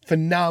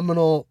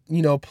 Phenomenal,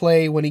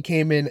 play when he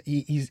came in.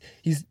 He's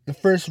the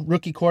first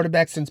rookie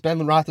quarterback since Ben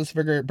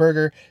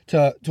Roethlisberger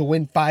to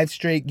win 5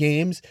 straight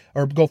games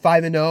or go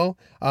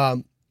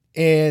 5-0.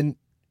 And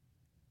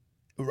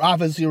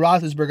obviously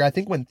Roethlisberger, I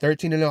think, went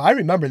 13-0. I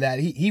remember that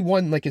he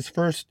won like his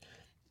first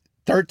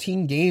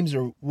 13 games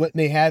or what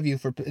may have you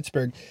for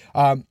Pittsburgh.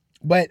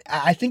 But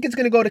I think it's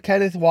going to go to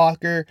Kenneth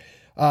Walker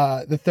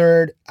the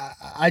third.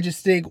 I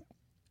just think,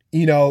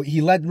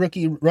 he led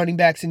rookie running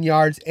backs in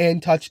yards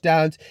and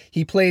touchdowns.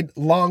 He played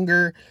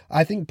longer.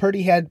 I think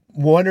Purdy had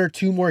 1 or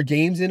 2 more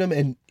games in him,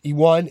 and he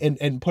won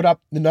and put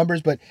up the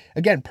numbers. But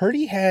again,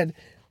 Purdy had,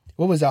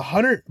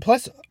 100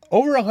 plus,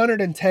 over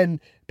 110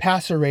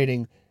 passer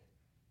rating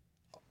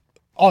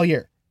all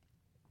year.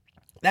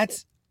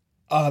 That's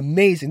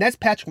amazing. That's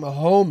Patrick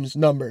Mahomes'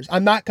 numbers.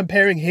 I'm not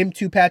comparing him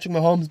to Patrick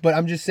Mahomes, but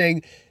I'm just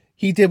saying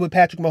he did what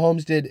Patrick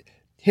Mahomes did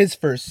his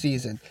first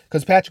season,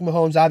 because Patrick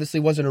Mahomes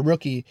obviously wasn't a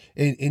rookie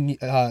in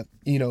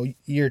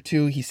year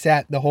 2. He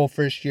sat the whole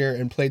first year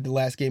and played the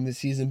last game of the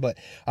season. But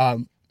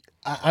I'm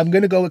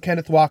going to go with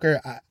Kenneth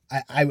Walker.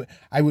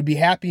 I would be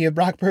happy if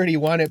Brock Purdy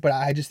won it, but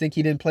I just think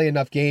he didn't play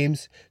enough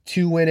games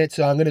to win it.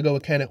 So I'm going to go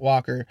with Kenneth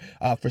Walker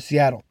for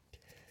Seattle.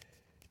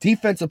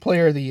 Defensive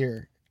Player of the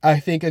Year. I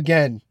think,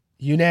 again,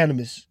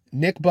 unanimous.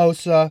 Nick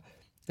Bosa.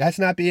 That's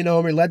not being a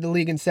homer. Led the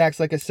league in sacks,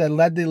 like I said.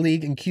 Led the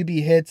league in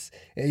QB hits.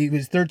 He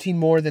was 13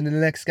 more than the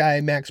next guy,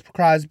 Max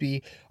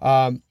Crosby.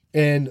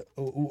 And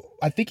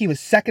I think he was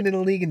second in the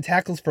league in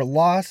tackles for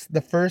loss.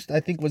 The first, I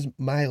think, was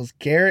Myles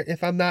Garrett,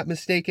 if I'm not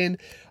mistaken.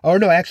 Or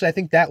no, actually, I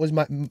think that was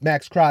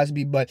Max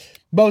Crosby. But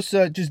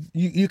Bosa, just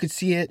you could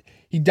see it.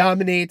 He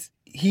dominates.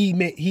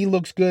 He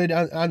looks good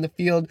on the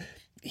field.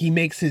 He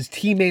makes his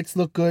teammates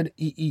look good.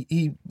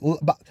 He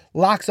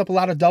locks up a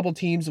lot of double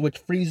teams, which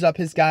frees up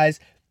his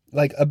guys.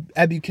 Like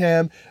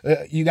Ebukam,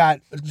 you got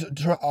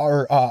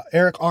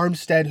Eric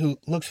Armstead, who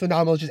looks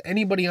phenomenal. Just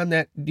anybody on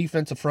that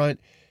defensive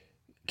front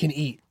can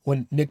eat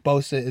when Nick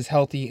Bosa is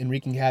healthy and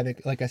wreaking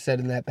havoc, like I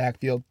said, in that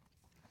backfield.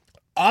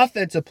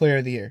 Offensive Player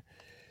of the Year.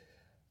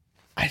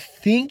 I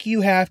think you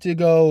have to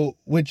go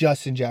with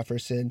Justin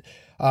Jefferson.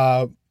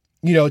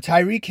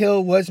 Tyreek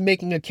Hill was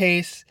making a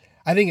case.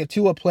 I think if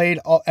Tua played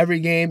every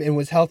game and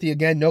was healthy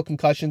again, no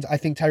concussions, I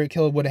think Tyreek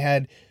Hill would have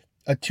had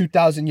a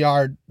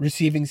 2,000-yard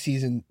receiving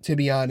season, to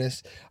be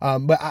honest.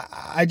 But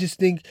I just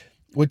think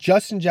with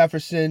Justin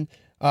Jefferson,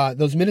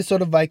 those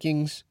Minnesota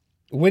Vikings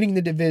winning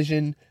the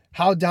division,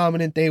 how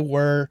dominant they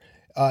were,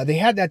 they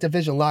had that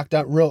division locked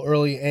up real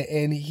early,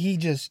 and he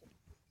just,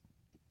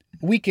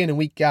 week in and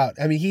week out,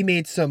 I mean, he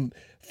made some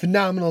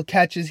phenomenal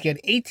catches. He had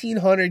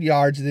 1,800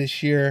 yards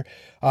this year,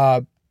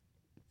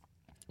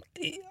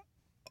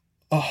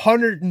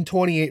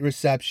 128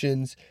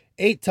 receptions,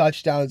 8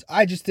 touchdowns.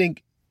 I just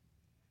think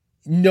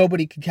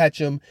nobody could catch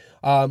him.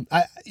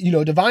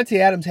 Devontae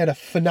Adams had a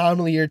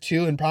phenomenal year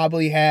too, and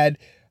probably had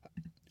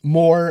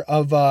more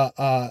of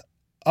a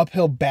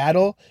uphill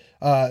battle.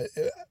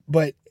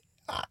 But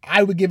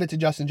I would give it to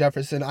Justin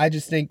Jefferson. I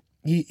just think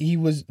he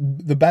was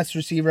the best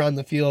receiver on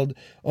the field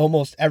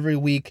almost every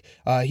week.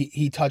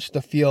 He touched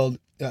the field,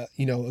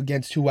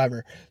 against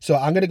whoever. So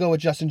I'm going to go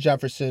with Justin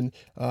Jefferson,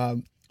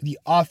 the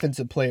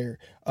offensive player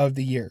of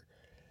the year.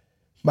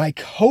 My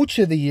coach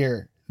of the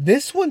year.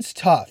 This one's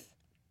tough.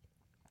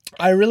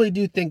 I really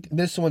do think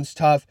this one's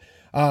tough.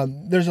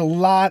 There's a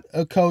lot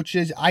of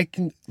coaches. I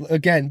can,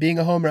 again, being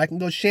a homer, I can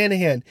go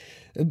Shanahan.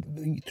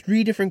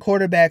 3 different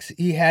quarterbacks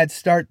he had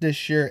start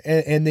this year,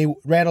 and they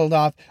rattled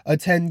off a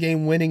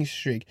 10-game winning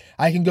streak.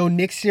 I can go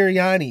Nick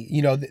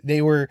Sirianni.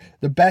 They were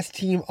the best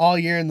team all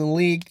year in the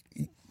league.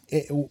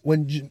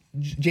 When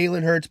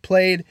Jalen Hurts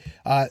played,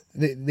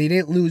 they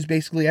didn't lose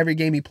basically every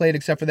game he played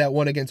except for that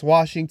one against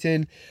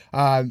Washington.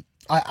 I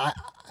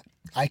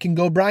can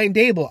go Brian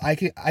Dable.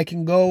 I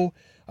can go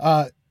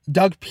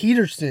Doug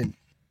Peterson.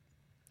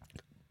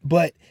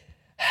 But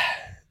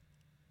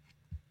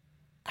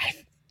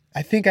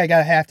I think I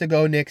have to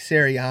go Nick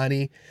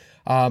Sirianni,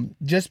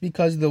 just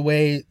because of the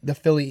way the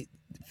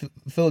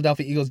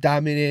Philadelphia Eagles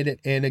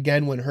dominated, and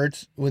again when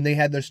they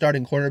had their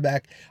starting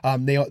quarterback,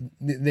 they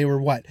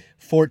were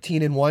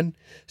 14-1.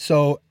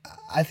 So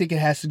I think it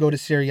has to go to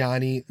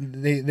Sirianni.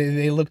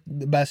 They looked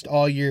the best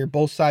all year,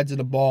 both sides of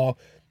the ball.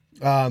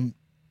 I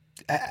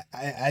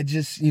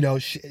just,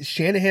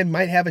 Shanahan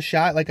might have a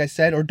shot, like I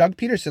said, or Doug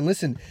Peterson.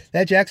 Listen,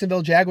 that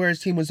Jacksonville Jaguars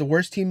team was the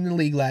worst team in the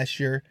league last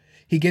year.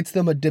 He gets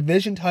them a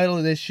division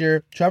title this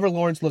year. Trevor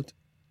Lawrence looked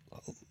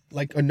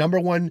like a number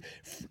 1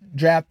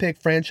 draft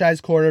pick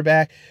franchise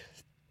quarterback.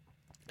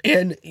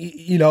 And,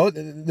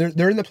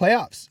 they're in the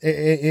playoffs,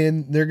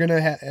 and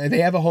they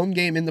have a home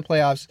game in the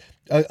playoffs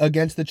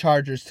against the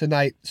Chargers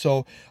tonight.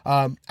 So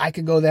I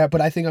could go there,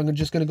 but I think I'm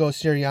just going to go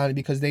Sirianni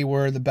because they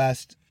were the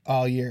best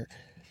all year.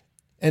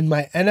 And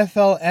my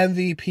NFL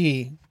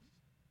MVP,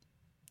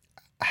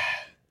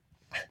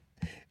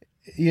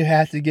 you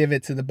have to give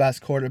it to the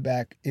best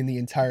quarterback in the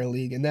entire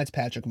league, and that's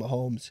Patrick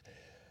Mahomes.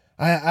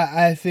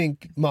 I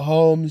think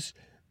Mahomes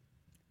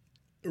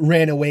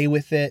ran away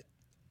with it.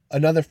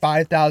 Another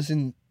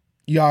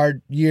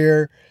 5,000-yard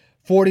year,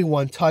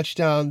 41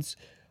 touchdowns,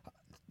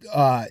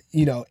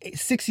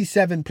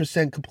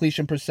 67%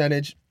 completion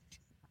percentage,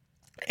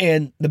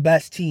 and the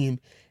best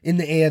team in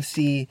the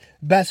AFC,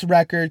 best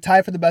record,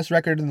 tied for the best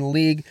record in the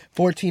league,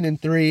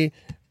 14-3.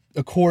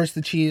 Of course,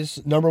 the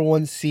Chiefs, number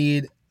 1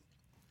 seed.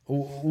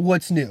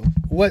 What's new?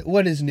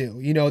 What is new?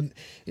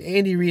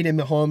 Andy Reid and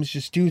Mahomes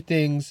just do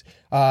things,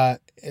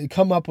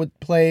 come up with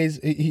plays.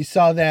 He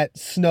saw that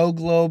snow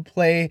globe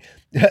play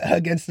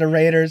against the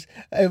Raiders.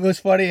 It was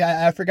funny.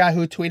 I forgot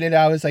who tweeted it.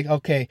 I was like,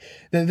 okay,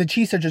 the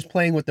Chiefs are just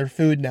playing with their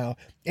food now.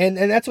 And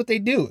that's what they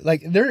do.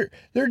 Like they're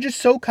just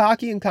so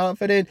cocky and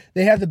confident.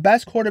 They have the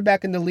best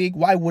quarterback in the league.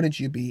 Why wouldn't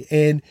you be?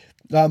 And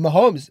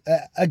Mahomes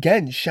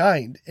again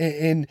shined.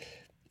 And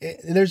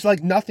there's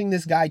like nothing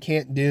this guy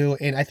can't do.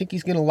 And I think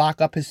he's going to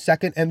lock up his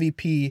second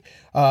MVP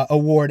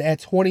award at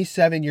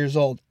 27 years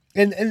old.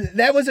 And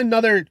that was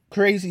another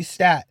crazy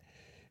stat,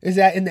 is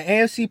that in the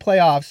AFC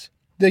playoffs,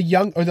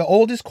 the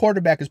oldest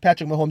quarterback is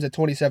Patrick Mahomes at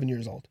 27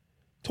 years old.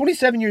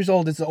 27 years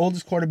old is the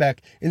oldest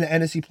quarterback in the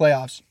NFC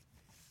playoffs.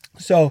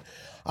 So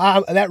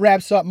that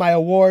wraps up my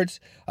awards.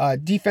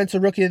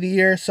 Defensive Rookie of the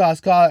Year, Sauce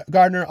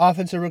Gardner.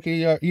 Offensive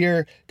Rookie of the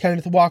Year,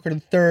 Kenneth Walker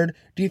III.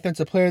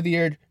 Defensive Player of the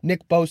Year,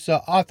 Nick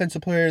Bosa.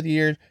 Offensive Player of the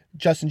Year,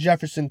 Justin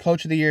Jefferson.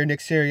 Coach of the Year,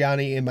 Nick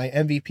Sirianni. And my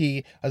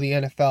MVP of the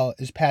NFL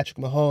is Patrick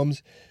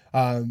Mahomes.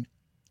 And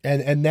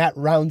that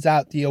rounds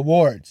out the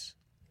awards.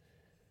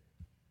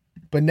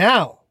 But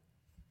now,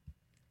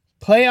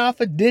 playoff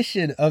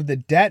edition of the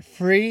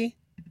Debt-Free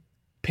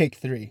Pick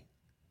 3.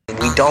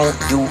 We don't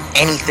do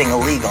anything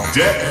illegal.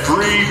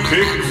 Debt-Free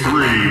Pick 3.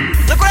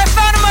 Look what I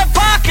found in my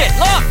pocket.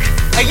 Look,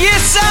 a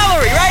year's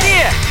salary right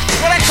here.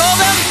 What I call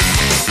them?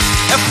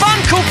 A fun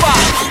coupon.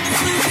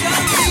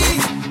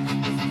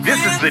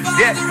 This is the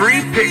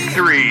Debt-Free Pick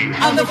 3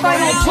 On the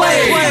final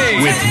play.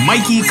 with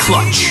Mikey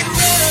Clutch.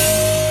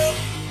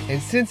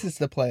 And since it's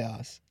the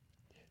playoffs,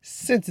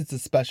 since it's a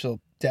special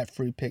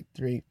Debt-Free Pick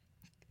 3,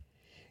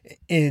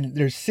 and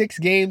there's 6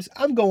 games,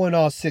 I'm going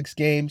all 6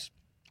 games.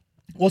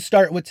 We'll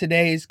start with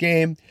today's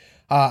game.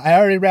 I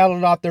already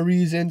rattled off the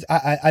reasons.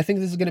 I think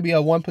this is going to be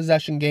a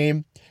one-possession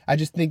game. I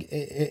just think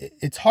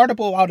it's hard to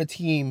blow out a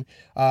team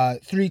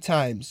 3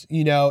 times,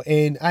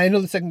 and I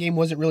know the second game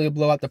wasn't really a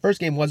blowout. The first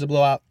game was a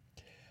blowout.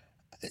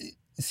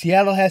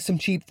 Seattle has some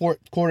cheap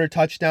fourth quarter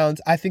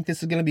touchdowns. I think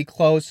this is going to be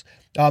close.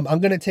 I'm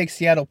going to take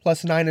Seattle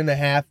plus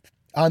 9.5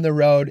 on the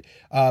road,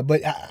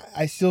 but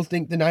I still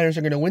think the Niners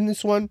are going to win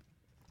this one.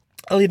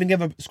 I'll even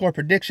give a score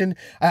prediction.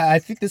 I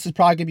think this is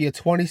probably going to be a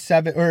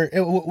 27, or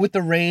with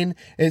the rain,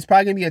 it's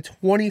probably going to be a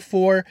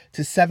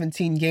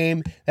 24-17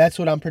 game. That's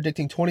what I'm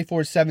predicting,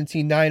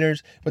 24-17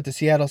 Niners, but the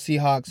Seattle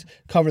Seahawks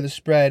cover the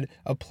spread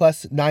of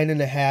plus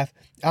 9.5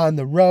 on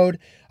the road.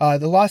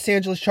 The Los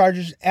Angeles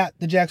Chargers at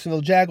the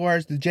Jacksonville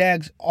Jaguars. The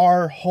Jags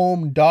are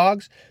home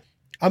dogs.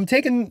 I'm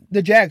taking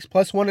the Jags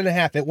plus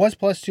 1.5. It was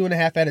plus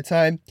 2.5 at a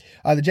time.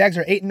 The Jags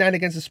are 8-9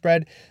 against the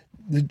spread.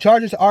 The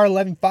Chargers are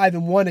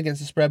 11-5-1 against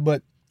the spread,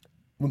 but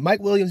with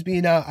Mike Williams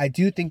being out, I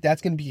do think that's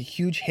going to be a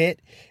huge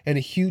hit and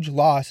a huge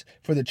loss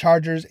for the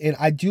Chargers. And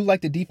I do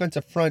like the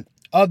defensive front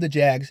of the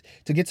Jags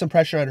to get some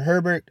pressure on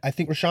Herbert. I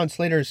think Rashawn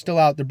Slater is still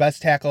out, their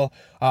best tackle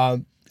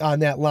on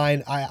that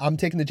line. I'm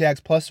taking the Jags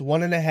plus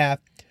 1.5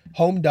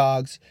 home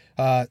dogs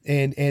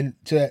and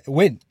to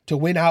win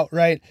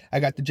outright. I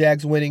got the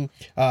Jags winning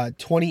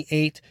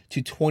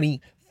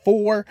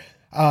 28-24.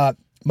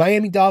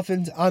 Miami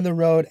Dolphins on the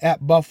road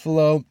at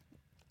Buffalo.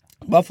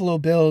 Buffalo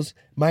Bills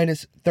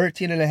minus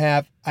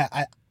 13.5.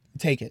 I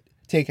take it.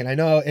 I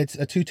know it's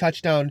a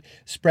 2-touchdown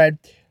spread,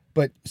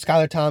 but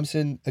Skylar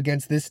Thompson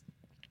against this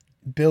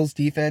Bills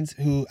defense,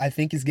 who I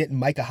think is getting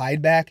Micah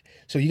Hyde back.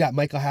 So you got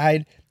Micah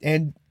Hyde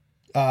and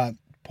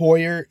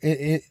Poyer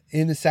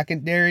in the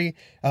secondary.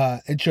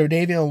 And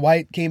Tre'Davious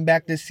White came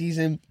back this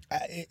season.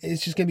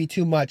 It's just going to be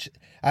too much.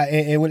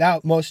 And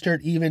without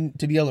Mostert even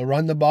to be able to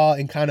run the ball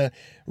and kind of,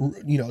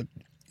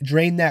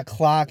 drain that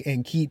clock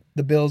and keep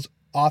the Bills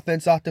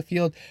offense off the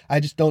field, I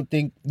just don't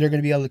think they're going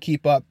to be able to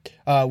keep up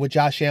with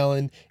Josh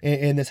Allen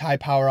in this high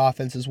power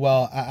offense as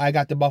well. I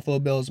got the Buffalo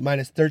Bills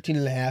minus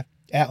 13.5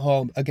 at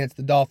home against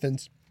the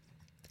Dolphins.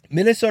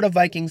 Minnesota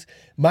Vikings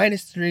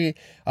minus 3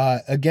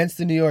 against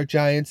the New York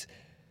Giants.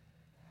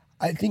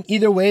 I think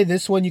either way,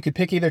 this one you could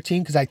pick either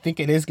team because I think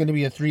it is going to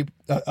be a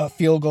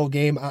field goal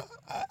game.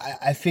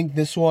 I think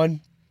this one,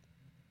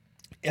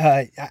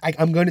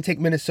 I'm going to take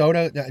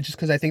Minnesota just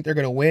because I think they're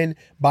going to win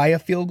by a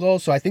field goal.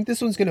 So I think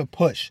this one's going to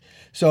push.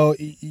 So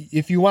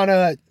if you want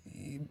to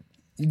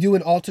do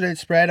an alternate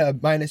spread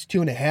of minus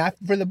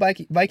 2.5 for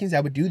the Vikings,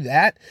 I would do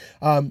that.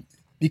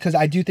 Because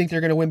I do think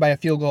they're going to win by a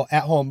field goal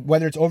at home,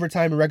 whether it's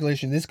overtime or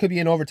regulation. This could be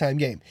an overtime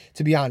game,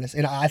 to be honest.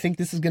 And I think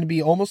this is going to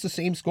be almost the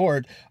same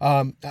score.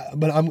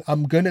 But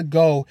I'm going to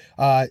go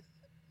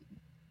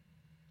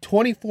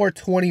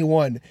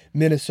 24-21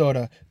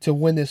 Minnesota to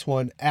win this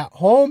one at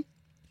home.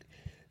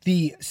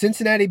 The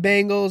Cincinnati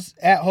Bengals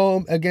at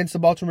home against the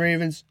Baltimore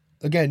Ravens.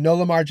 Again, no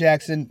Lamar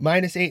Jackson,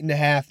 minus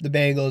 8.5, the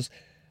Bengals.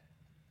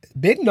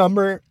 Big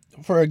number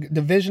for a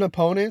division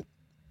opponent.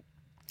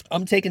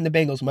 I'm taking the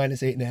Bengals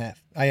minus 8.5.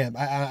 I am.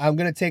 I'm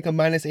going to take them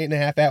minus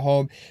 8.5 at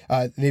home.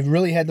 They've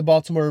really had the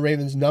Baltimore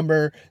Ravens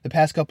number the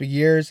past couple of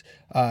years.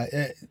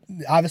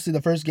 Obviously,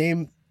 the first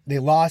game, they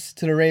lost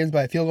to the Ravens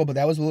by a field goal, but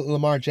that was with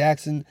Lamar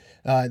Jackson.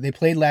 They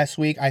played last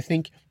week. I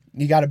think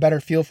you got a better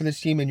feel for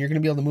this team, and you're going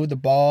to be able to move the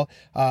ball.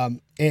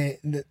 And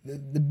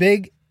the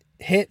big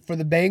hit for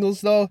the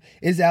Bengals, though,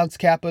 is Alex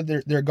Kappa.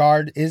 Their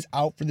guard is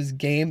out for this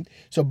game.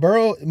 So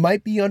Burrow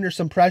might be under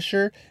some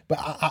pressure, but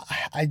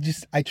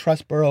I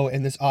trust Burrow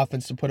in this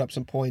offense to put up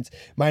some points.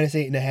 Minus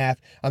 8.5.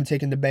 I'm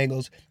taking the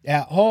Bengals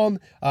at home.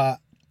 I'll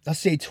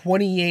say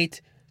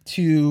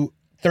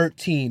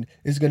 28-13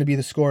 is going to be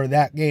the score of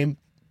that game.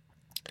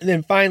 And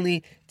then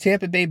finally,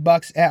 Tampa Bay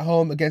Bucks at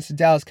home against the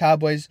Dallas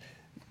Cowboys.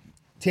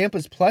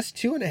 Tampa's plus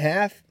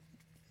 2.5.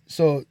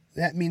 So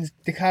that means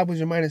the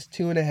Cowboys are minus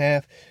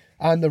 2.5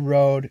 on the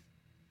road.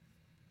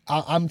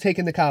 I'm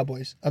taking the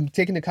Cowboys. I'm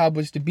taking the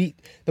Cowboys to beat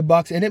the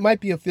Bucks, and it might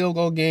be a field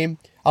goal game.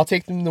 I'll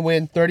take them to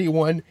win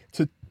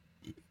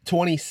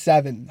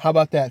 31-27. How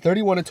about that?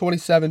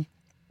 31-27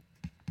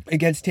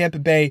 against Tampa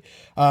Bay.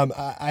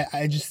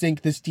 I just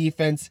think this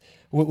defense,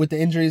 with the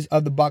injuries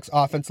of the Bucks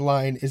offensive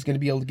line, is going to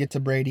be able to get to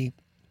Brady,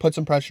 put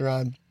some pressure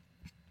on.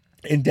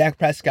 And Dak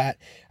Prescott,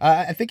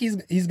 I think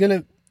he's going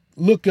to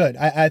look good.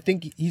 I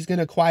think he's going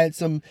to quiet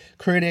some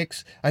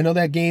critics. I know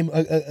that game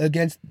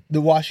against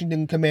the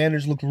Washington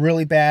Commanders looked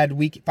really bad,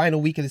 final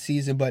week of the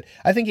season, but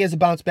I think he has a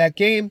bounce back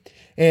game,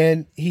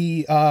 and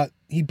he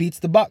beats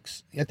the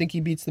Bucks. I think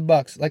he beats the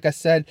Bucks. Like I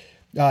said,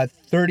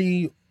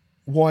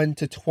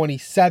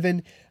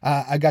 31-27.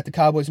 I got the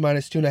Cowboys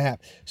minus 2.5.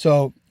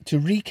 So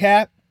to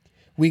recap,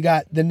 we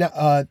got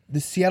the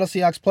Seattle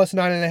Seahawks plus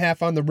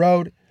 9.5 on the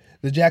road.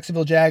 The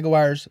Jacksonville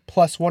Jaguars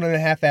plus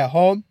 1.5 at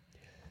home.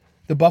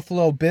 The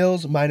Buffalo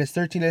Bills minus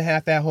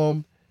 13.5 at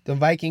home. The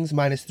Vikings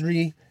minus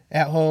 3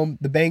 at home.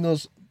 The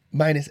Bengals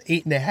minus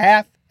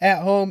 8.5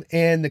 at home.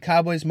 And the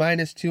Cowboys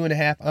minus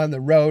 2.5 on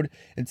the road.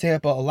 In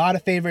Tampa, a lot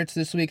of favorites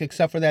this week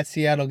except for that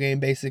Seattle game,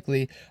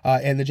 basically,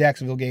 and the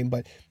Jacksonville game.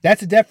 But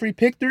that's a debt-free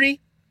pick 3.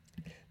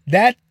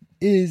 That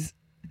is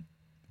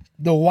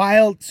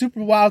the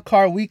Super Wild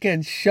Card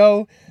Weekend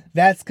show.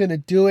 That's going to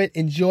do it.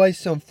 Enjoy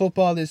some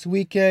football this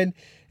weekend,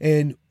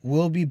 and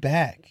we'll be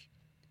back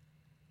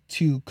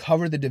to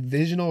cover the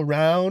divisional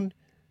round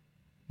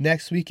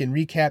next week and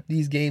recap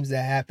these games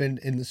that happened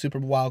in the Super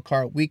Wild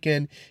Card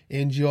Weekend.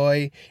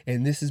 Enjoy,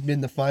 and this has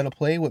been The Final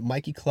Play with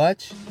Mikey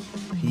Clutch.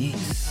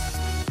 Peace.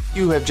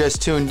 You have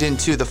just tuned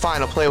into The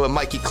Final Play with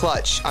Mikey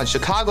Clutch on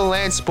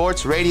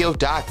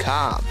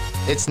ChicagolandSportsRadio.com.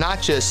 It's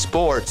not just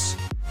sports,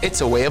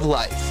 it's a way of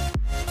life.